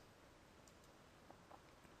keys.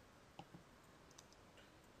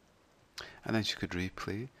 And then she could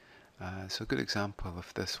replay. So a good example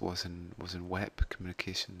of this was in web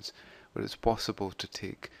communications, where it's possible to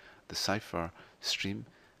take the cipher stream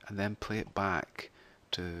and then play it back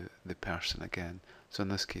to the person again. So in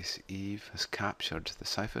this case, Eve has captured the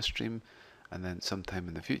cipher stream and then sometime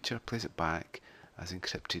in the future plays it back as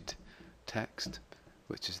encrypted text,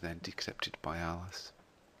 which is then decrypted by Alice.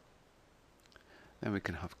 Then we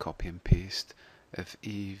can have copy and paste. If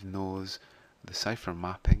Eve knows the cipher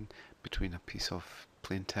mapping between a piece of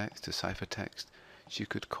plain text to ciphertext, she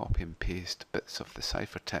could copy and paste bits of the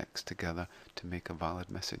ciphertext together to make a valid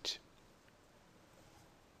message.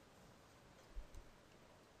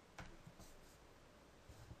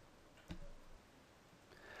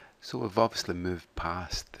 So we've obviously moved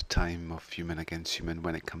past the time of human against human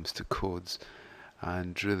when it comes to codes,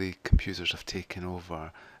 and really computers have taken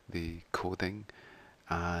over the coding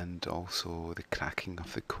and also the cracking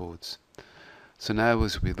of the codes. So now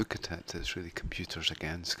as we look at it, it's really computers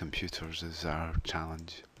against computers is our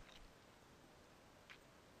challenge.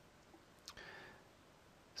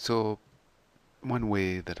 So one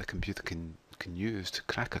way that a computer can use to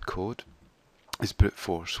crack a code is brute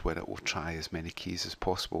force, where it will try as many keys as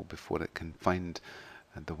possible before it can find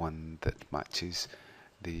the one that matches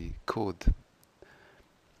the code.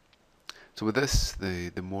 So with this,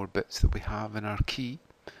 the more bits that we have in our key,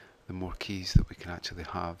 the more keys that we can actually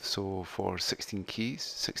have. So for 16 keys,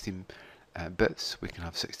 16 bits, we can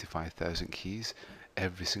have 65,000 keys.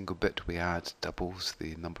 Every single bit we add doubles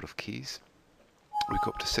the number of keys. We go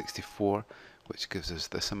up to 64, which gives us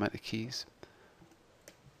this amount of keys.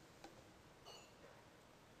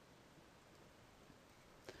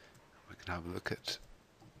 We can have a look at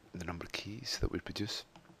the number of keys that we produce.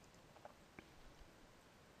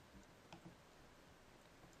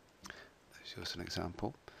 That shows an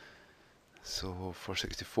example. So for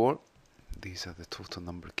 64, these are the total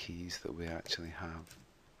number of keys that we actually have.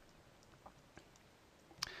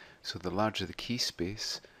 So the larger the key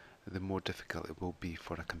space, the more difficult it will be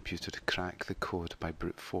for a computer to crack the code by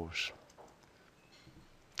brute force.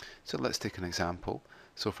 So let's take an example.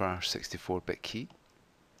 So for our 64-bit key,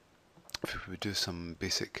 if we do some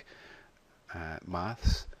basic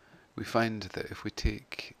maths, we find that if we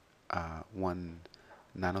take 1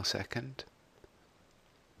 nanosecond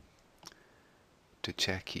to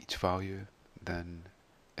check each value, then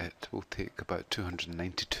it will take about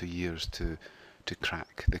 292 years to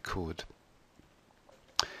crack the code.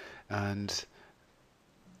 And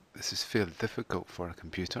this is fairly difficult for a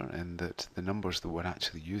computer in that the numbers that we're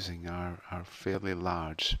actually using are fairly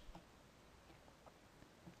large.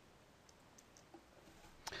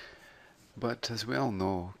 But as we all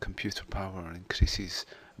know, computer power increases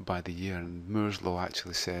by the year, and Moore's law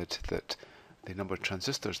actually said that the number of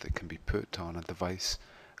transistors that can be put on a device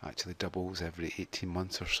actually doubles every 18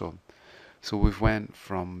 months or so. So we've went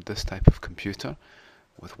from this type of computer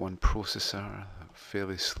with one processor, a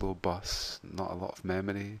fairly slow bus, not a lot of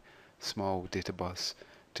memory, small data bus,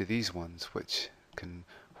 to these ones which can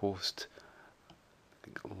host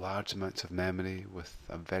large amounts of memory with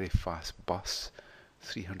a very fast bus,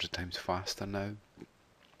 300 times faster now.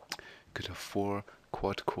 Could have 4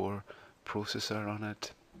 quad-core processor on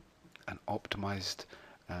it, an optimized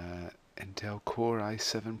Intel Core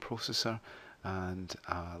i7 processor, and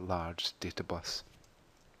a large data bus.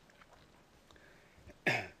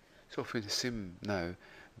 So if we assume now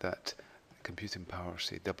that computing power,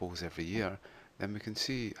 say, doubles every year, then we can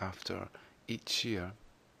see after each year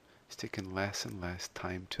it's taken less and less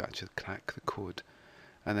time to actually crack the code.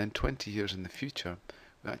 And then 20 years in the future,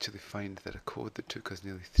 we actually find that a code that took us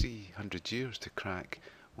nearly 300 years to crack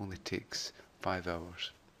only takes 5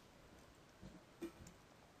 hours.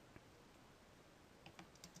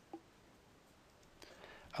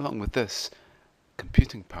 Along with this,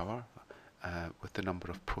 computing power with the number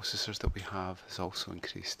of processors that we have has also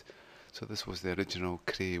increased. So this was the original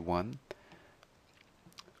Cray 1,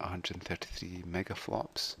 133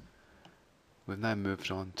 megaflops. We've now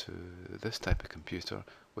moved on to this type of computer,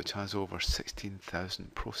 which has over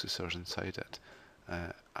 16,000 processors inside it,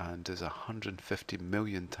 and is 150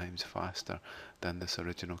 million times faster than this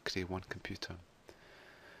original Cray 1 computer.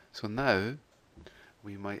 So now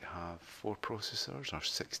we might have 4 processors, or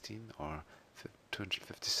 16, or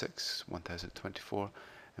 256, 1024,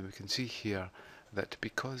 and we can see here that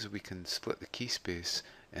because we can split the key space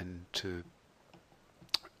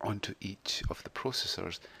onto each of the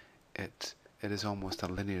processors, it is almost a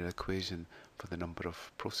linear equation for the number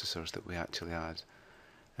of processors that we actually add.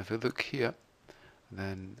 If we look here,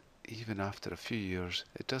 then even after a few years,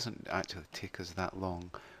 it doesn't actually take us that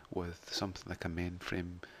long with something like a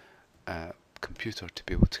mainframe computer to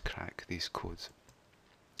be able to crack these codes.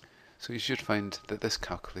 So you should find that this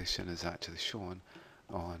calculation is actually shown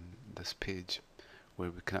on this page, where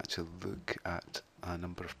we can actually look at a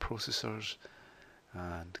number of processors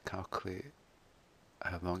and calculate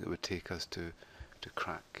how long it would take us to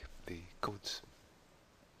crack the codes.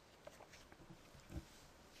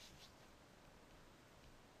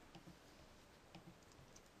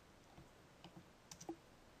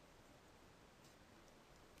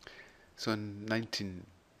 So in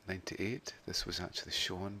 1998, this was actually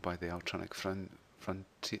shown by the Electronic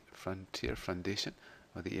Frontier Foundation,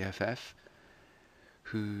 or the EFF,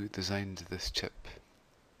 who designed this chip,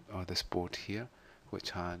 or this board here,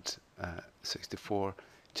 which had 64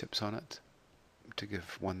 chips on it to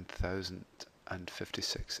give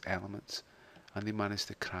 1056 elements, and they managed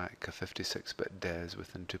to crack a 56-bit DES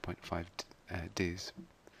within 2.5 days.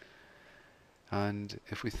 And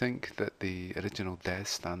if we think that the original DES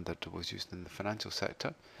standard was used in the financial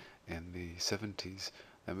sector in the 70s,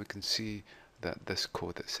 then we can see that this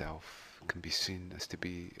code itself can be seen as to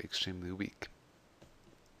be extremely weak.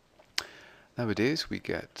 Nowadays we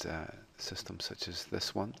get systems such as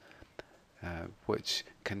this one, which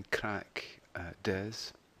can crack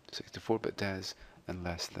DES, 64-bit DES, in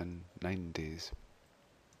less than 9 days.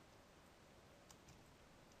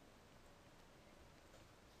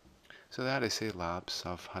 So the RSA labs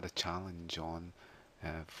have had a challenge on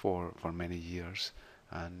for many years,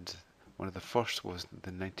 and one of the first was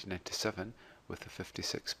the 1997 with the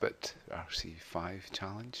 56-bit RC5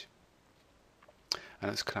 challenge,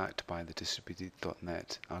 and it's cracked by the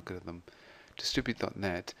distributed.NET algorithm.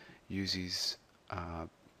 Distributed.NET uses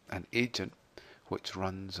an agent which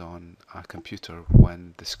runs on a computer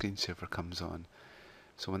when the screensaver comes on.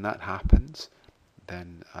 So when that happens,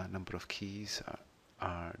 then a number of keys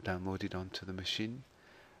are downloaded onto the machine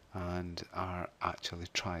and are actually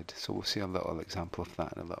tried. So we'll see a little example of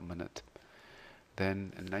that in a little minute.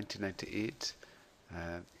 Then in 1998,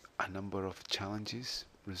 a number of challenges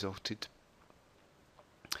resulted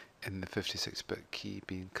in the 56-bit key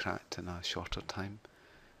being cracked in a shorter time.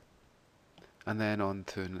 And then on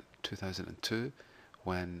to 2002,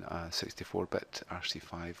 when a 64-bit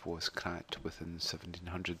RC5 was cracked within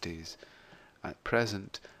 1700 days. At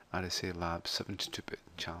present, RSA Lab's 72-bit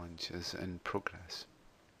challenge is in progress.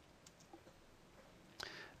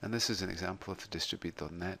 And this is an example of the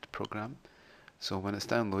distribute.NET program. So when it's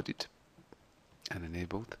downloaded and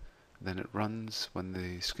enabled, then it runs when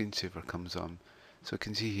the screensaver comes on. So you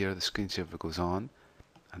can see here the screensaver goes on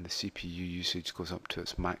and the CPU usage goes up to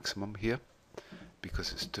its maximum here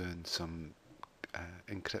because it's doing some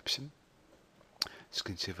encryption.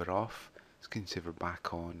 Screensaver off, screensaver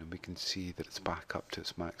back on, and we can see that it's back up to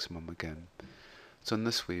its maximum again. So in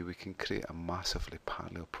this way we can create a massively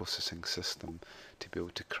parallel processing system to be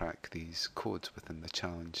able to crack these codes within the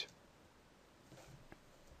challenge.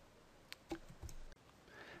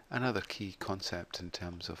 Another key concept in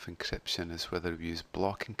terms of encryption is whether we use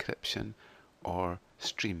block encryption or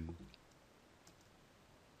stream.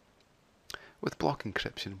 With block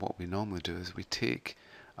encryption, what we normally do is we take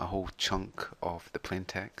a whole chunk of the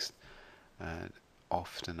plaintext,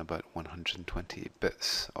 often about 128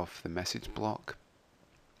 bits of the message block,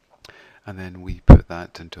 and then we put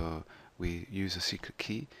that we use a secret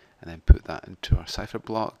key and then put that into our cipher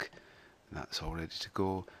block, and that's all ready to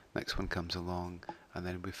go. Next one comes along, and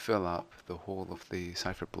then we fill up the whole of the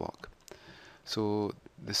cipher block. So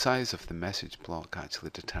the size of the message block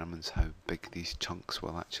actually determines how big these chunks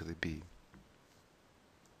will actually be.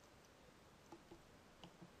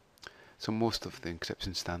 So most of the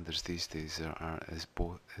encryption standards these days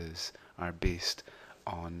are based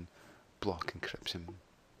on block encryption.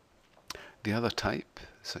 The other type,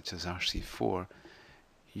 such as RC4,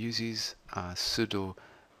 uses a pseudo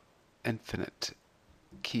infinite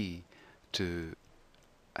key to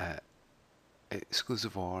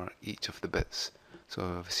exclusive OR each of the bits. So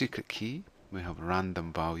we have a secret key, we have a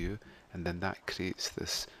random value, and then that creates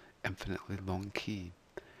this infinitely long key.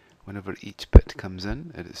 Whenever each bit comes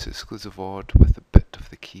in, it is exclusive ORed with a bit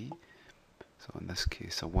of the key. So in this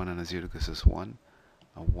case, a 1 and a 0 gives us 1,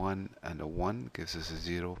 a 1 and a 1 gives us a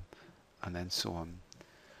 0, and then so on.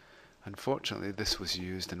 Unfortunately, this was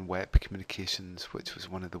used in web communications, which was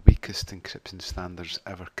one of the weakest encryption standards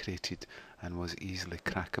ever created and was easily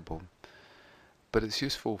crackable. But it's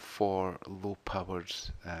useful for low-powered,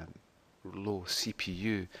 low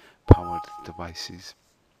CPU-powered devices.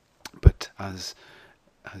 But as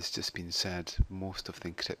has just been said, most of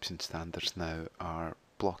the encryption standards now are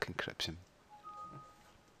block encryption.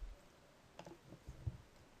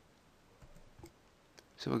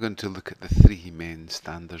 So we're going to look at the three main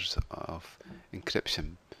standards of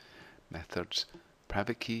encryption methods: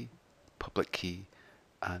 private key, public key,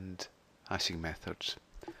 and hashing methods,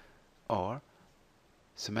 or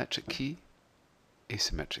symmetric key,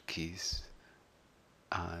 asymmetric keys,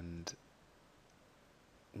 and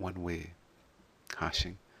one-way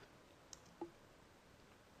hashing.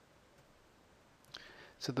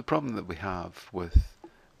 So the problem that we have with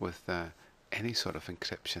any sort of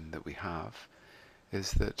encryption that we have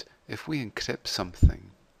is that if we encrypt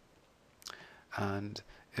something, and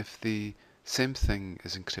if the same thing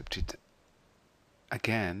is encrypted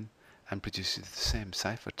again and produces the same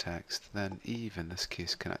ciphertext, then Eve in this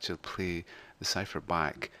case can actually play the cipher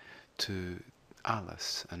back to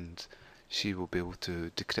Alice, and she will be able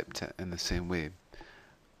to decrypt it in the same way,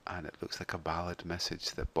 and it looks like a valid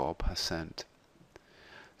message that Bob has sent.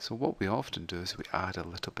 So what we often do is we add a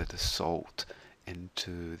little bit of salt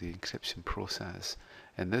into the encryption process.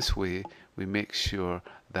 In this way, we make sure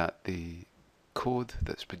that the code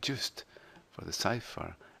that's produced for the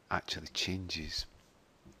cipher actually changes.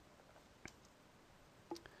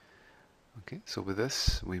 Okay, so with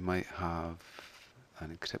this we might have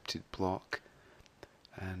an encrypted block,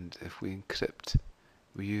 and if we encrypt,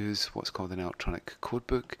 we use what's called an electronic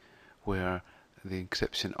codebook, where the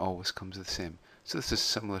encryption always comes the same. So this is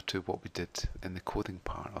similar to what we did in the coding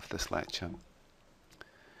part of this lecture.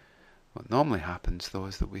 What normally happens though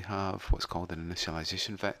is that we have what's called an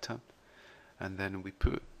initialization vector, and then we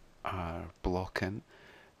put our block in.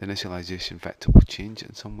 The initialization vector will change it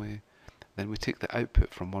in some way. Then we take the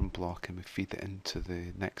output from one block and we feed it into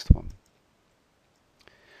the next one.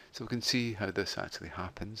 So we can see how this actually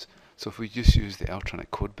happens. So if we just use the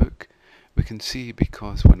electronic codebook, we can see,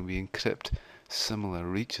 because when we encrypt similar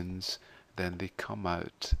regions, then they come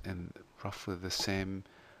out in roughly the same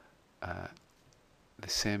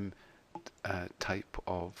type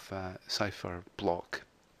of cipher block.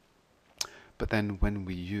 But then when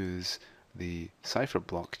we use the cipher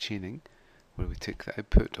block chaining, where we take the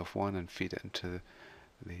output of one and feed it into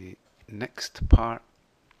the next part,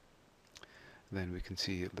 then we can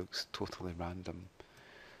see it looks totally random.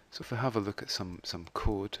 So if we have a look at some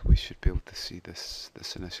code, we should be able to see this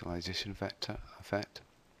initialization vector effect.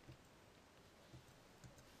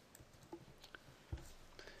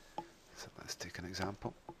 So let's take an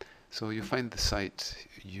example. So you'll find the site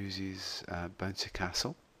uses Bouncy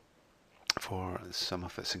Castle for some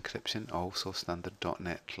of its encryption, also standard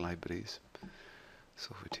 .NET libraries.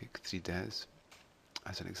 So if we take 3des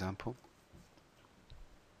as an example,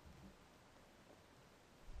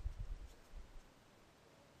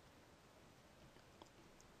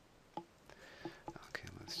 okay,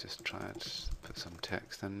 let's just try it, put some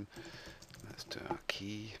text in, let's do a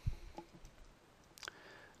key,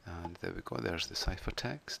 and there we go, there's the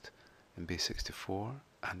ciphertext in base64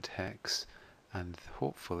 and hex, and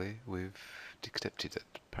hopefully we've decrypted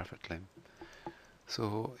it perfectly.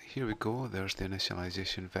 So here we go, there's the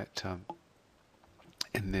initialization vector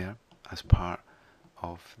in there as part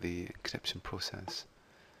of the encryption process.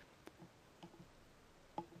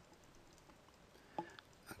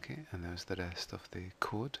 Okay, and there's the rest of the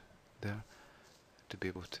code there to be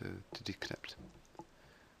able to decrypt.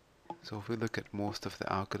 So if we look at most of the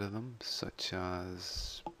algorithms, such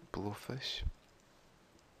as Blowfish,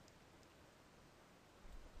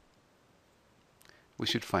 we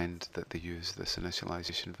should find that they use this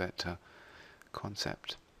initialization vector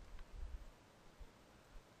concept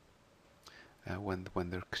when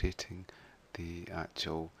they're creating the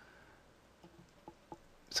actual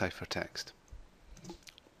ciphertext.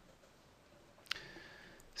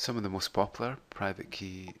 Some of the most popular private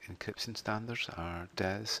key encryption standards are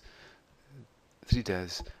DES,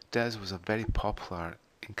 3DES. DES was a very popular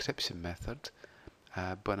encryption method,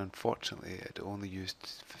 but unfortunately it only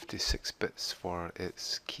used 56 bits for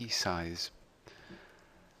its key size,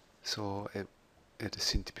 so it is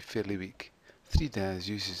seen to be fairly weak. 3DES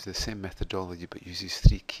uses the same methodology but uses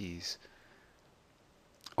 3 keys,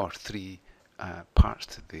 or 3 parts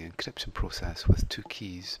to the encryption process with 2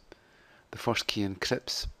 keys. The first key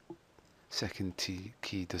encrypts, second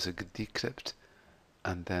key does a decrypt,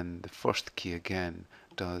 and then the first key again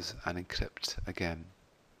does an encrypt again.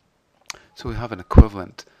 So we have an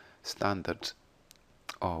equivalent standard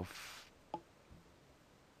of,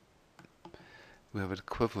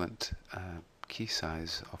 key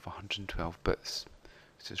size of 112 bits,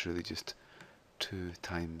 which is really just 2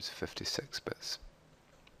 times 56 bits.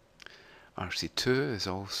 RC2 is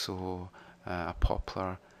also a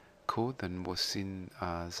popular code and was seen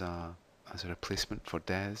as a replacement for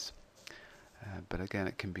DES, but again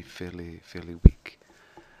it can be fairly weak.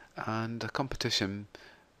 And a competition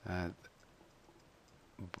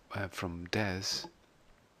from DES,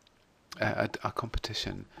 a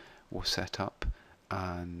competition was set up,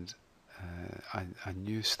 and a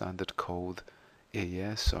new standard called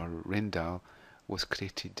AES or Raindal was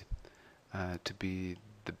created to be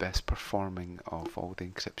the best performing of all the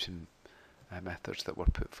encryption methods that were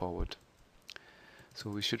put forward. So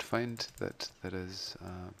we should find that there is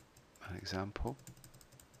an example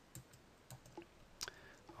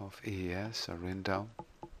of AES or Raindal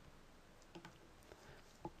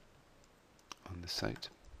on the site.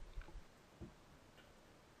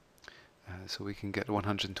 So we can get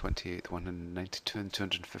 128, 192 and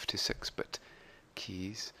 256 bit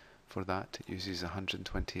keys for that. It uses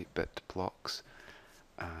 128 bit blocks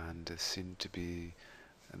and is seen to be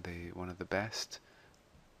one of the best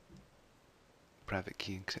private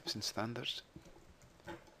key encryption standards.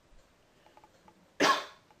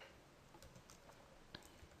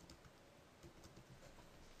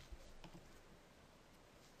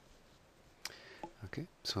 Okay,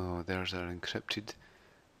 so there's our encrypted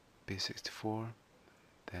base64,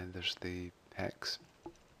 then there's the hex,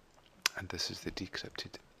 and this is the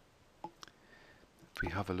decrypted. If we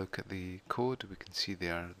have a look at the code, we can see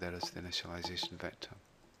there is the initialization vector.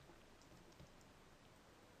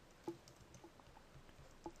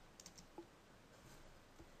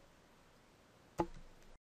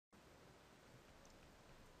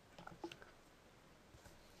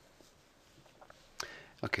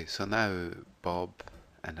 Okay, so now Bob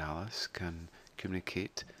and Alice can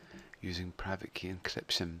communicate using private key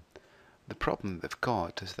encryption. The problem they've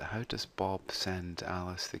got is that how does Bob send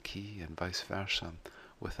Alice the key and vice versa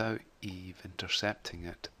without Eve intercepting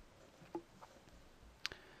it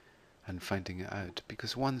and finding it out?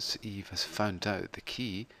 Because once Eve has found out the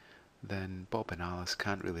key, then Bob and Alice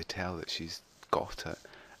can't really tell that she's got it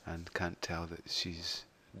and can't tell that she's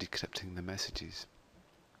decrypting the messages.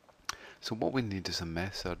 So what we need is a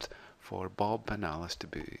method for Bob and Alice to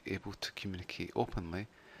be able to communicate openly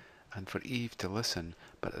and for Eve to listen,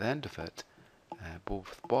 but at the end of it,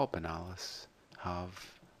 both Bob and Alice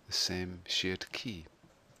have the same shared key.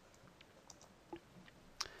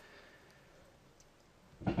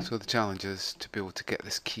 So the challenge is to be able to get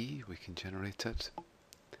this key. We can generate it,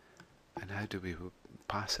 and how do we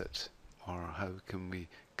pass it, or how can we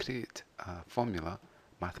create a formula,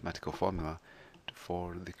 mathematical formula,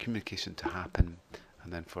 for the communication to happen,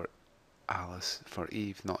 and then for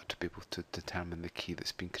Eve not to be able to determine the key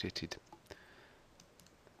that's been created.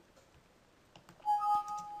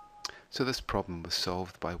 So this problem was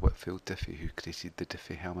solved by Whitfield Diffie, who created the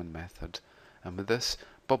Diffie-Hellman method, and with this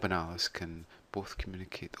Bob and Alice can both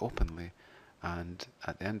communicate openly, and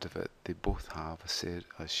at the end of it they both have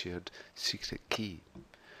a shared secret key.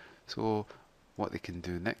 So what they can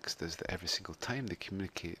do next is that every single time they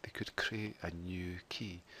communicate, they could create a new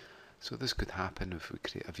key. So this could happen if we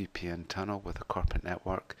create a VPN tunnel with a corporate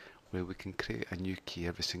network where we can create a new key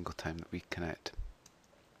every single time that we connect.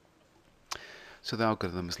 So the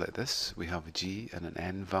algorithm is like this. We have a G and an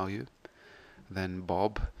N value. Then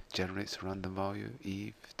Bob generates a random value.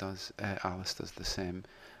 Alice does the same.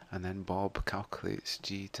 And then Bob calculates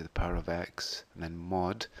G to the power of X. And then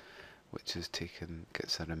mod, which is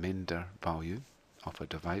gets a remainder value of a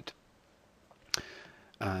divide.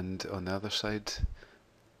 And on the other side,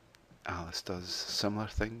 Alice does a similar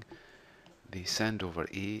thing. They send over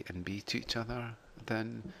A and B to each other.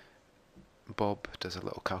 Then Bob does a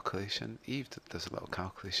little calculation, Eve does a little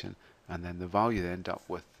calculation, and then the value they end up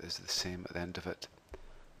with is the same at the end of it.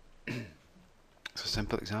 So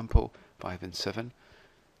simple example, 5 and 7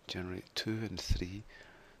 generate 2 and 3.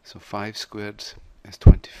 So 5 squared is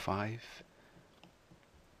 25.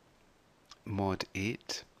 Mod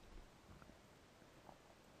 8.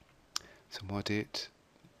 So mod 8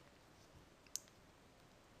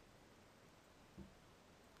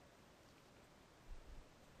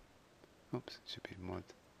 oops, it should be mod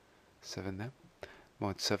 7 there.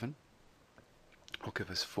 Mod 7 will give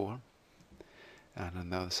us 4, and on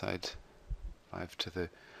the other side 5 to the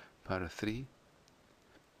power of 3.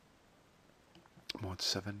 Mod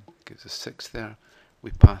 7 gives us 6 there.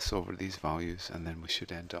 We pass over these values and then we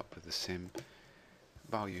should end up with the same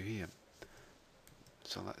value here.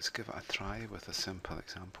 So let's give it a try with a simple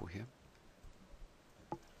example here.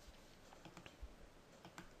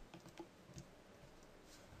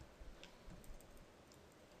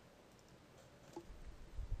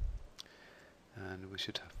 And we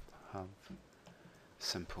should have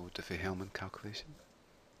simple Diffie-Hellman calculation.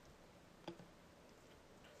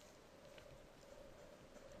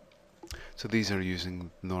 So these are using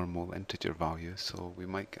normal integer values, so we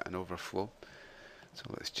might get an overflow. So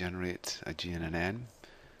let's generate a g and an n.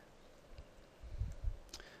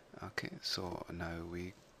 Okay, so now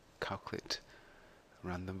we calculate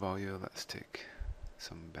random value. Let's take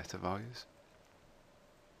some better values.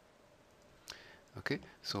 Okay,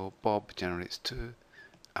 so Bob generates 2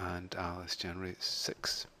 and Alice generates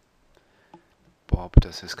 6. Bob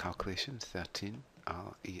does his calculation, 13.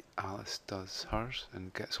 Alice does hers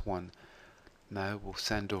and gets 1. Now we'll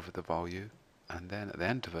send over the value, and then at the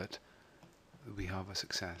end of it we have a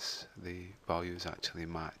success. The values actually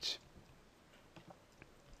match.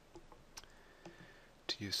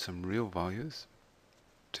 To use some real values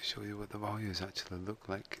to show you what the values actually look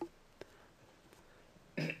like.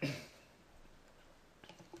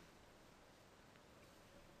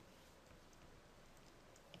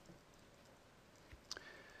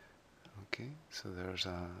 Okay, so there's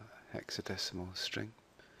a hexadecimal string.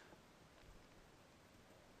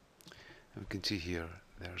 And we can see here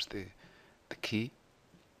there's the key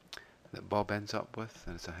that Bob ends up with,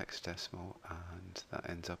 and it's a hexadecimal, and that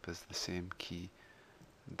ends up as the same key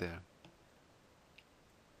there.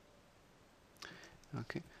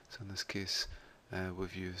 Okay, so in this case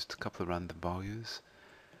we've used a couple of random values.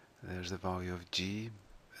 There's the value of g,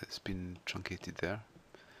 it's been truncated there,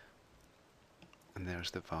 and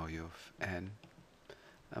there's the value of n,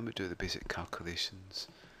 and we do the basic calculations,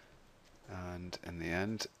 and in the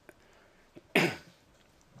end we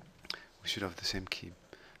should have the same key.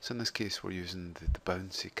 So in this case we're using the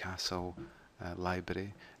Bouncy Castle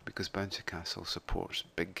library, because Bouncy Castle supports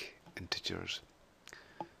big integers.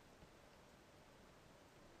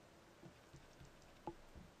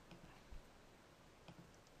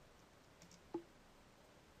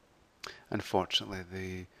 Unfortunately,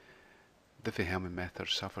 the Diffie-Hellman method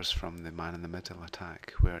suffers from the man-in-the-middle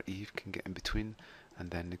attack, where Eve can get in between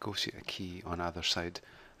and then negotiate a key on either side.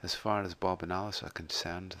 As far as Bob and Alice are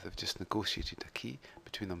concerned, they've just negotiated a key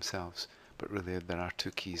between themselves, but really there are 2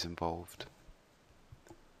 keys involved.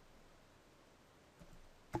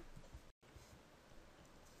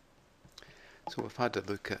 So we've had a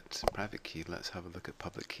look at private key, let's have a look at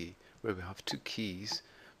public key, where we have 2 keys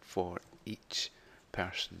for each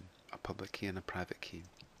person, a public key and a private key.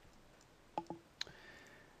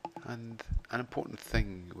 And an important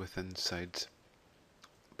thing with inside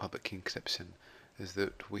public key encryption is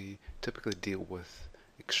that we typically deal with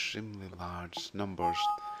extremely large numbers.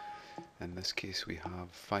 In this case we have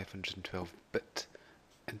 512-bit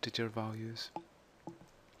integer values,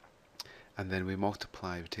 and then we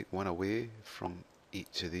multiply, we take 1 away from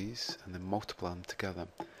each of these and then multiply them together,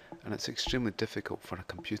 and it's extremely difficult for a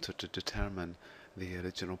computer to determine the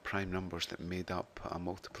original prime numbers that made up a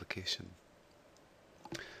multiplication.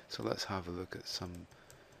 So let's have a look at some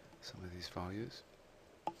of these values.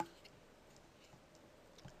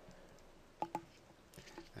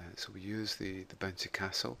 So we use the Bouncy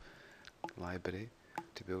Castle library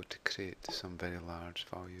to be able to create some very large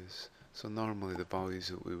values. So normally the values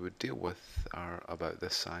that we would deal with are about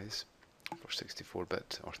this size for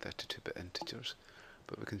 64-bit or 32-bit integers,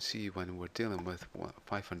 but we can see when we're dealing with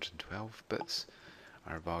 512 bits,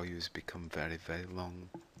 our values become very, very long.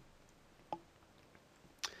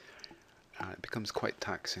 It becomes quite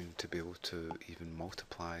taxing to be able to even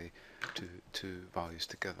multiply two values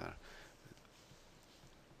together.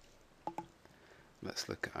 Let's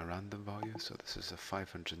look at a random value. So this is a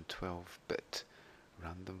 512-bit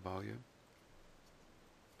random value.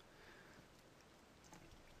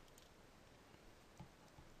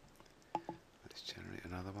 Let's generate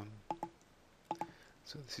another one.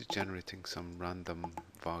 So this is generating some random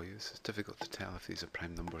values. It's difficult to tell if these are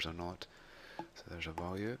prime numbers or not. So there's a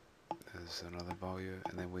value, there's another value,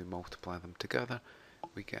 and then we multiply them together.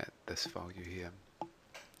 We get this value here.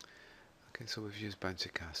 Okay, so we've used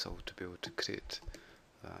Bouncy Castle to be able to create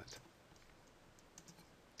that.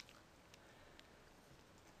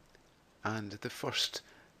 And the first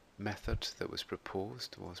method that was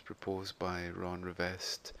proposed by Ron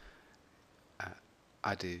Rivest,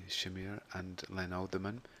 Adi Shamir and Len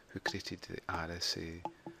Alderman, who created the RSA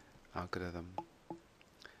algorithm,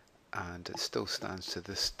 and it still stands to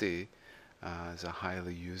this day as a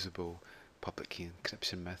highly usable public key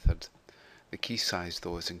encryption method. The key size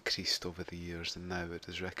though has increased over the years, and now it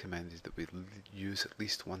is recommended that we use at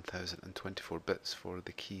least 1024 bits for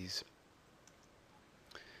the keys.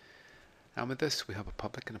 And with this we have a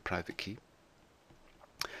public and a private key.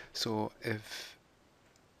 So if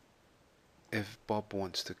Bob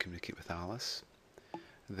wants to communicate with Alice,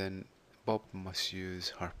 then Bob must use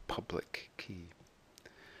her public key.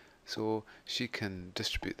 So she can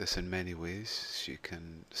distribute this in many ways. She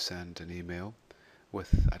can send an email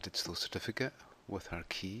with a digital certificate with her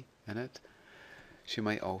key in it. She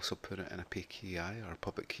might also put it in a PKI or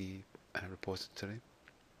public key repository,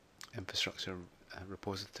 infrastructure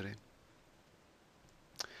repository.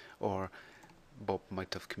 Or Bob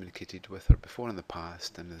might have communicated with her before in the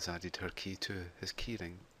past and has added her key to his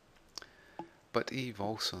keyring. But Eve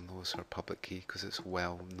also knows her public key because it's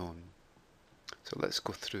well known. So let's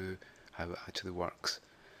go through how it actually works.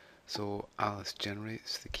 So Alice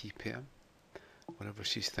generates the key pair. Whenever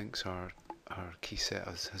she thinks her key set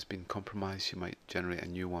has been compromised, she might generate a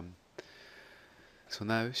new one. So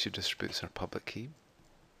now she distributes her public key.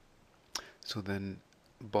 So then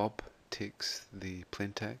Bob takes the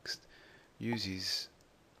plaintext, uses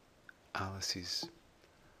Alice's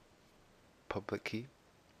public key,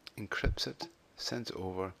 encrypts it, sends it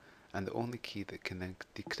over, and the only key that can then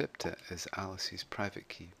decrypt it is Alice's private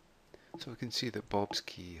key. So we can see that Bob's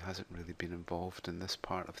key hasn't really been involved in this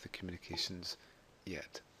part of the communications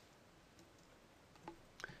yet.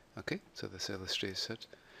 Okay, so this illustrates it.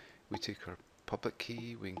 We take our public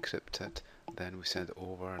key, we encrypt it, then we send it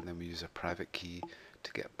over, and then we use a private key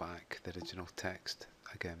to get back the original text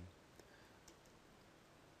again.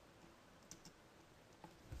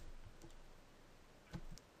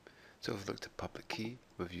 So we've looked at public key,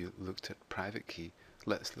 we've looked at private key.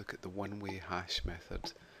 Let's look at the one-way hash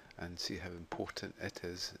method and see how important it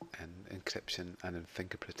is in encryption and in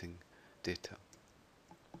fingerprinting data.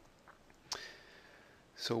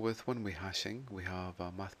 So with one-way hashing, we have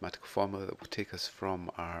a mathematical formula that will take us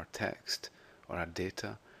from our text or our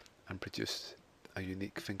data and produce a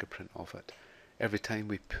unique fingerprint of it. Every time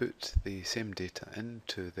we put the same data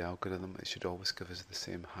into the algorithm, it should always give us the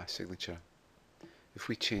same hash signature. If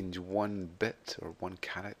we change one bit or one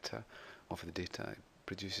character of the data, it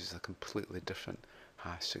produces a completely different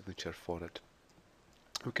hash signature for it.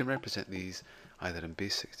 We can represent these either in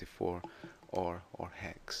base 64 or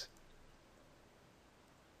hex.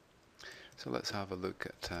 So let's have a look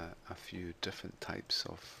at a few different types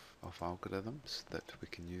of algorithms that we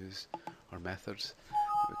can use, or methods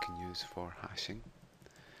that we can use for hashing.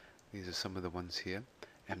 These are some of the ones here: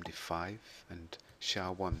 MD5 and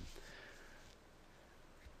SHA-1.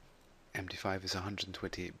 MD5 is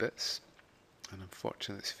 128 bits, and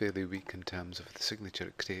unfortunately it's fairly weak in terms of the signature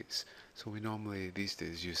it creates, so we normally these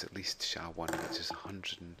days use at least SHA-1, which is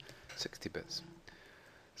 160 bits.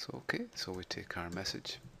 So okay, so we take our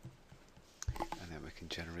message and then we can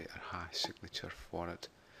generate a hash signature for it.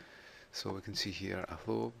 So we can see here a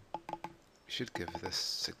hello should give this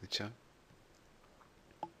signature,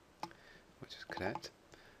 which is correct,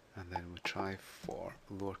 and then we try for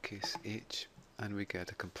lowercase h and we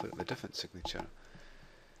get a completely different signature.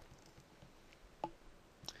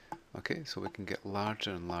 Okay, so we can get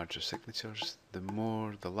larger and larger signatures. The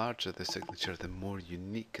larger the signature, the more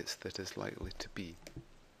unique it is likely to be.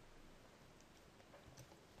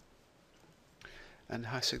 And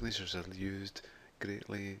hash signatures are used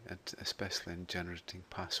greatly, especially in generating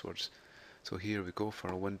passwords. So here we go for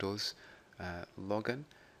a Windows login.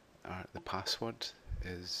 The password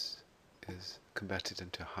is converted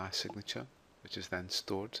into a hash signature, which is then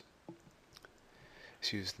stored.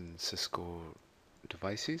 It's used in Cisco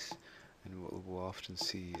devices, and we'll often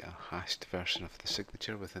see a hashed version of the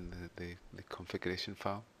signature within the configuration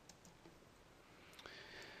file.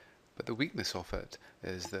 But the weakness of it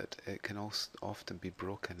is that it can also often be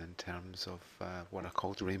broken in terms of what are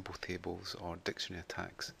called rainbow tables or dictionary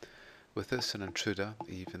attacks. With this, an intruder,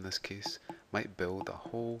 Eve in this case, might build a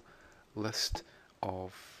whole list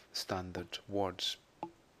of standard words.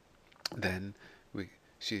 Then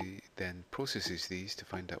she then processes these to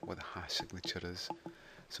find out what the hash signature is.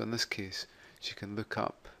 So in this case, she can look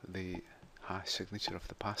up the hash signature of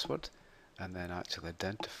the password and then actually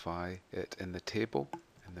identify it in the table,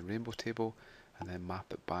 in the rainbow table, and then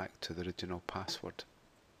map it back to the original password.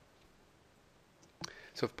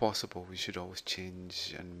 So if possible, we should always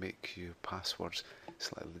change and make your passwords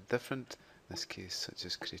slightly different. In this case, such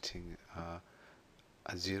as creating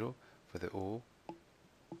a 0 for the O,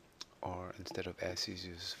 or instead of S's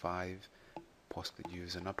use 5, possibly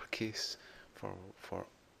use an uppercase for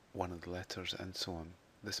one of the letters, and so on.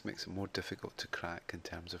 This makes it more difficult to crack in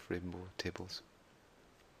terms of rainbow tables.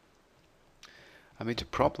 A major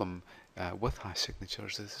problem with hash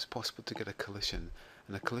signatures is it's possible to get a collision,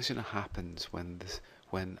 and a collision happens when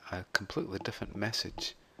a completely different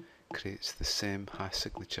message creates the same hash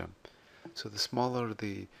signature. So the smaller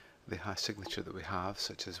the hash signature that we have,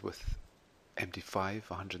 such as with MD5,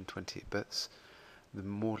 128 bits, the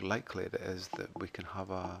more likely it is that we can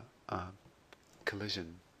have a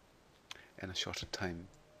collision in a shorter time.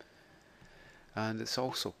 And it's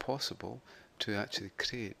also possible to actually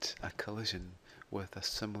create a collision with a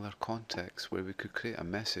similar context, where we could create a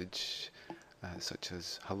message such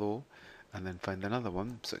as hello, and then find another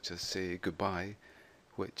one such as, say, goodbye,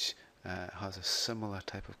 which has a similar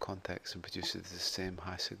type of context and produces the same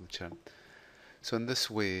hash signature. So in this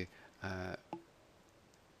way, a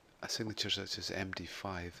signature such as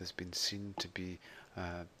MD5 has been seen to be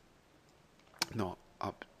not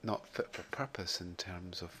fit for purpose in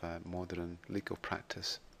terms of modern legal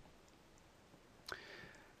practice.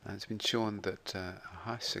 And it's been shown that a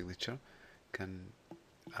hash signature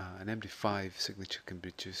an MD5 signature can be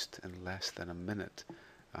produced in less than a minute,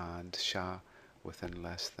 and SHA within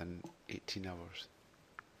less than 18 hours.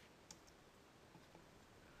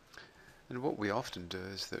 And what we often do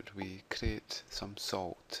is that we create some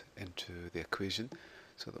salt into the equation,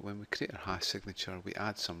 so that when we create a hash signature, we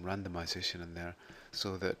add some randomization in there,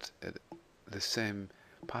 so that the same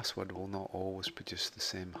password will not always produce the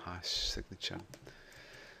same hash signature.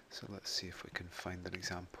 So let's see if we can find an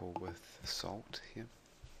example with salt here.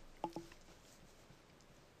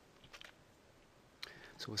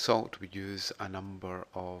 So with salt, we use a number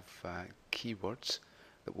of keywords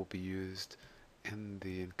that will be used in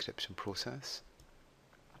the encryption process.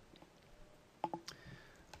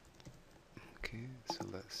 Okay, so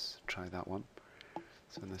let's try that one.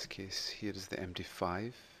 So in this case, here is the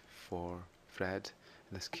MD5 for Fred.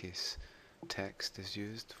 In this case, text is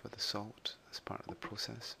used for the salt as part of the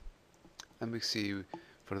process. And we see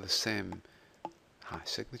for the same hash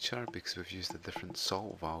signature, because we've used a different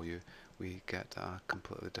salt value, we get a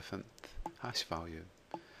completely different hash value.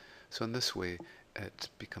 So in this way, it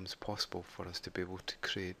becomes possible for us to be able to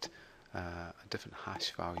create different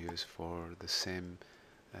hash values for the same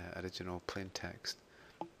original plain text.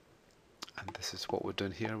 And this is what we're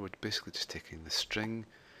doing here. We're basically just taking the string,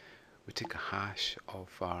 we take a hash of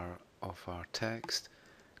our text,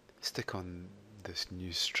 stick on this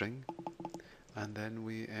new string, and then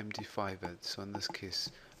we MD5 it. So in this case,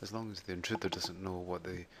 as long as the intruder doesn't know what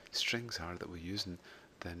the strings are that we're using,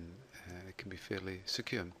 then it can be fairly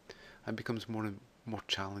secure, and becomes more and more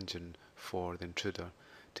challenging for the intruder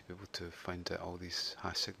to be able to find out all these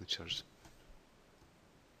hash signatures.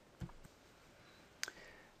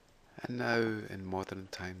 And now, in modern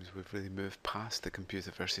times, we've really moved past the computer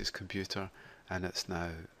versus computer, and it's now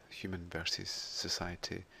human versus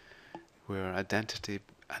society, where identity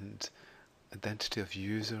of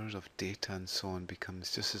users, of data and so on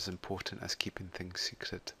becomes just as important as keeping things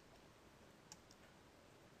secret.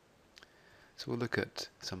 So we'll look at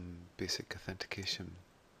some basic authentication.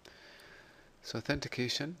 So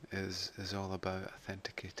authentication is all about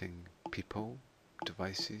authenticating people,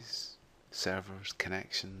 devices, servers,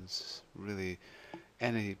 connections. Really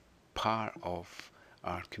any part of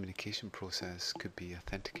our communication process could be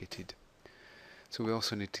authenticated. So we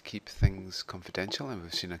also need to keep things confidential, and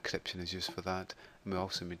we've seen encryption is used for that. And we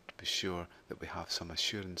also need to be sure that we have some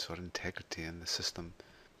assurance or integrity in the system.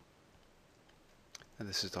 And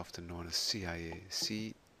this is often known as CIA.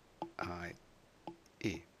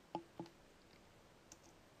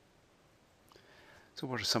 So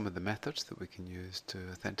what are some of the methods that we can use to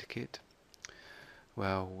authenticate?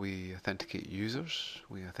 Well, we authenticate users,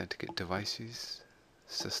 we authenticate devices,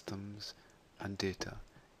 systems, and data.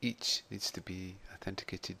 Each needs to be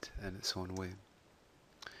authenticated in its own way.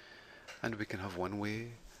 And we can have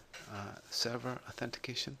one-way server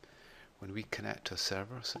authentication. When we connect to a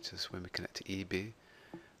server, such as when we connect to eBay,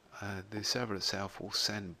 the server itself will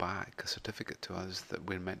send back a certificate to us that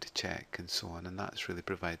we're meant to check and so on, and that's really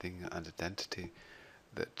providing an identity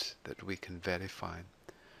that we can verify.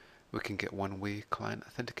 We can get one-way client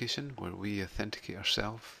authentication, where we authenticate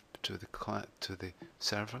ourselves to the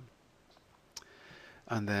server.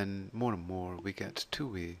 And then more and more we get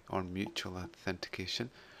two-way or mutual authentication,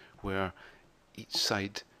 where each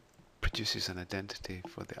side produces an identity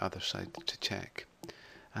for the other side to check.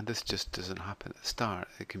 And this just doesn't happen at the start.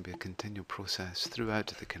 It can be a continual process throughout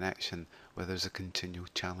the connection where there's a continual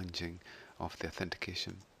challenging of the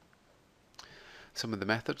authentication. Some of the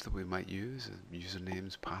methods that we might use are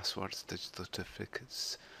usernames, passwords, digital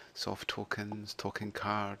certificates, soft tokens, token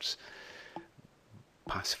cards,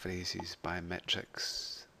 passphrases,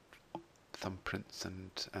 biometrics, thumbprints,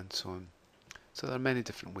 and so on. So there are many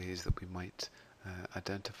different ways that we might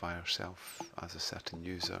identify ourselves as a certain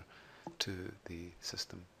user to the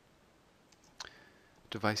system.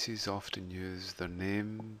 Devices often use their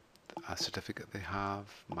name, a certificate they have,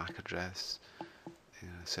 MAC address,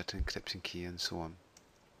 a certain encryption key, and so on.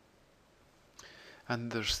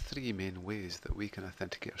 And there's three main ways that we can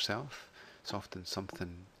authenticate ourselves. It's often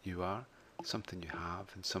something you are, something you have,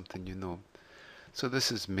 and something you know. So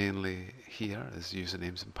this is mainly here as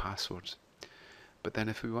usernames and passwords. But then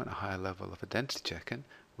if we want a higher level of identity checking,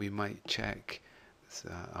 we might check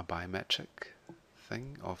a biometric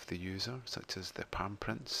thing of the user, such as their palm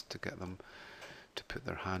prints, to get them to put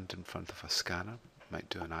their hand in front of a scanner. Might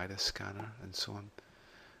do an iris scanner and so on.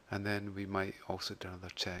 And then we might also do another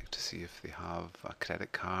check to see if they have a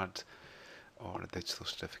credit card or a digital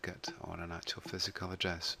certificate or an actual physical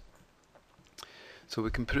address. So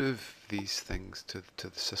we can prove these things to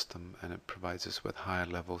the system, and it provides us with higher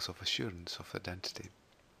levels of assurance of identity.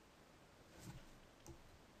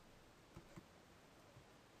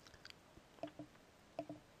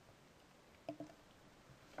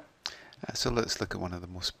 So let's look at one of the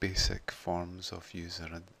most basic forms of user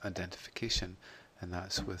identification, and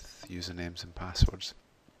that's with usernames and passwords.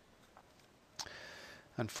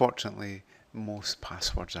 Unfortunately, most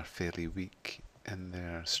passwords are fairly weak in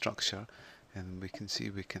their structure, and we can see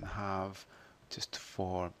we can have, just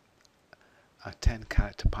for a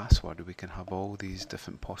 10-character password, we can have all these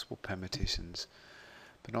different possible permutations,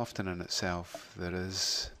 but often in itself there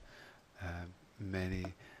is many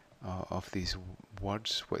of these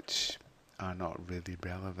words which are not really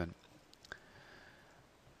relevant.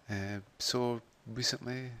 So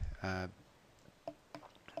recently a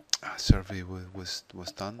survey was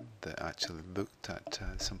done that actually looked at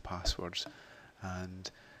some passwords,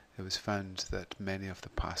 and it was found that many of the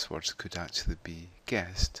passwords could actually be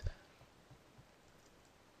guessed.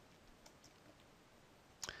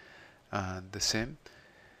 And the same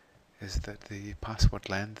is that the password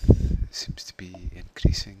length seems to be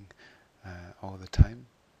increasing all the time,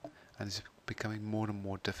 and is becoming more and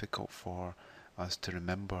more difficult for us to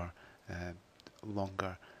remember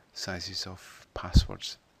longer sizes of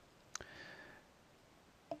passwords.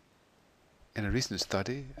 In a recent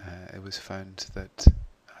study, it was found that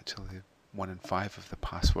actually 1 in 5 of the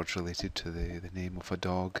passwords related to the name of a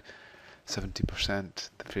dog, 70%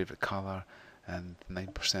 the favourite colour, and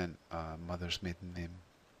 9% mother's maiden name.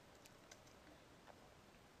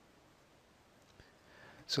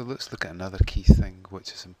 So let's look at another key thing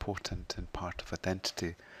which is important in part of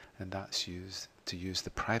identity, and that's to use the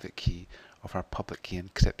private key of our public key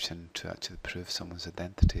encryption to actually prove someone's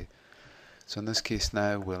identity. So in this case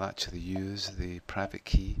now we'll actually use the private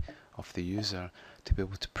key of the user to be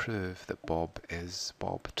able to prove that Bob is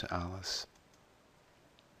Bob to Alice.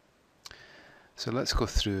 So let's go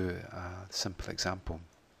through a simple example.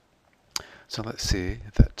 So let's say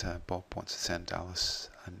that Bob wants to send Alice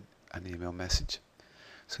an email message.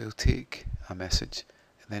 So he'll take a message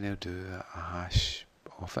and then he'll do a hash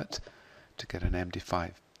of it to get an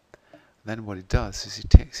MD5. Then what he does is he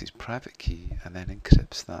takes his private key and then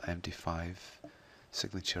encrypts that MD5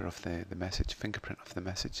 signature of the message, fingerprint of the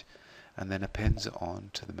message, and then appends it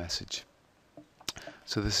on to the message.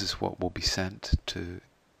 So this is what will be sent to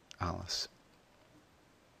Alice.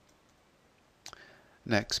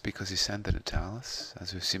 Next, because he's sending it to Alice,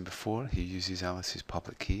 as we've seen before, he uses Alice's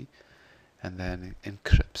public key and then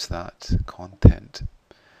encrypts that content.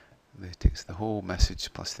 He takes the whole message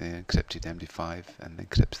plus the encrypted MD5 and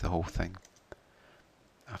encrypts the whole thing.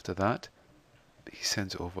 After that, he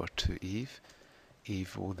sends it over to Eve.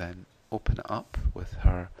 Eve will then open it up with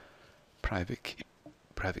her private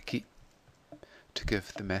key to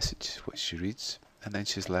give the message which she reads, and then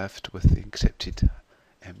she's left with the encrypted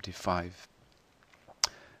MD5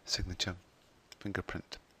 signature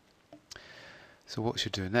fingerprint. So what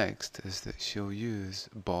she'll do next is that she'll use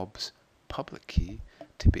Bob's public key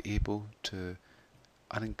to be able to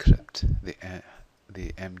unencrypt the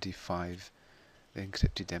MD5, the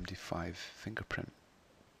encrypted MD5 fingerprint.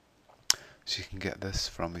 She can get this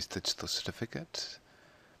from his digital certificate.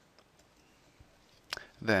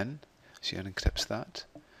 Then she unencrypts that.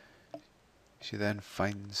 She then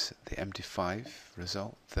finds the MD5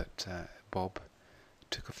 result that Bob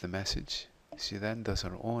took of the message, She then does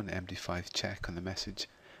her own MD5 check on the message.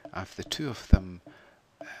 If the two of them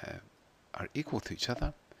are equal to each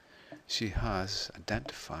other, she has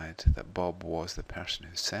identified that Bob was the person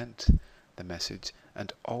who sent the message,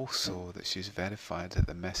 and also that she's verified that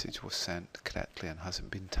the message was sent correctly and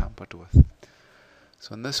hasn't been tampered with.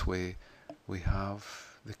 So in this way we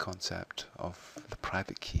have the concept of the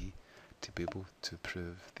private key to be able to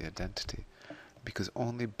prove the identity, because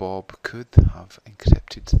only Bob could have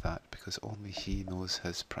encrypted that, because only he knows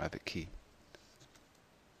his private key.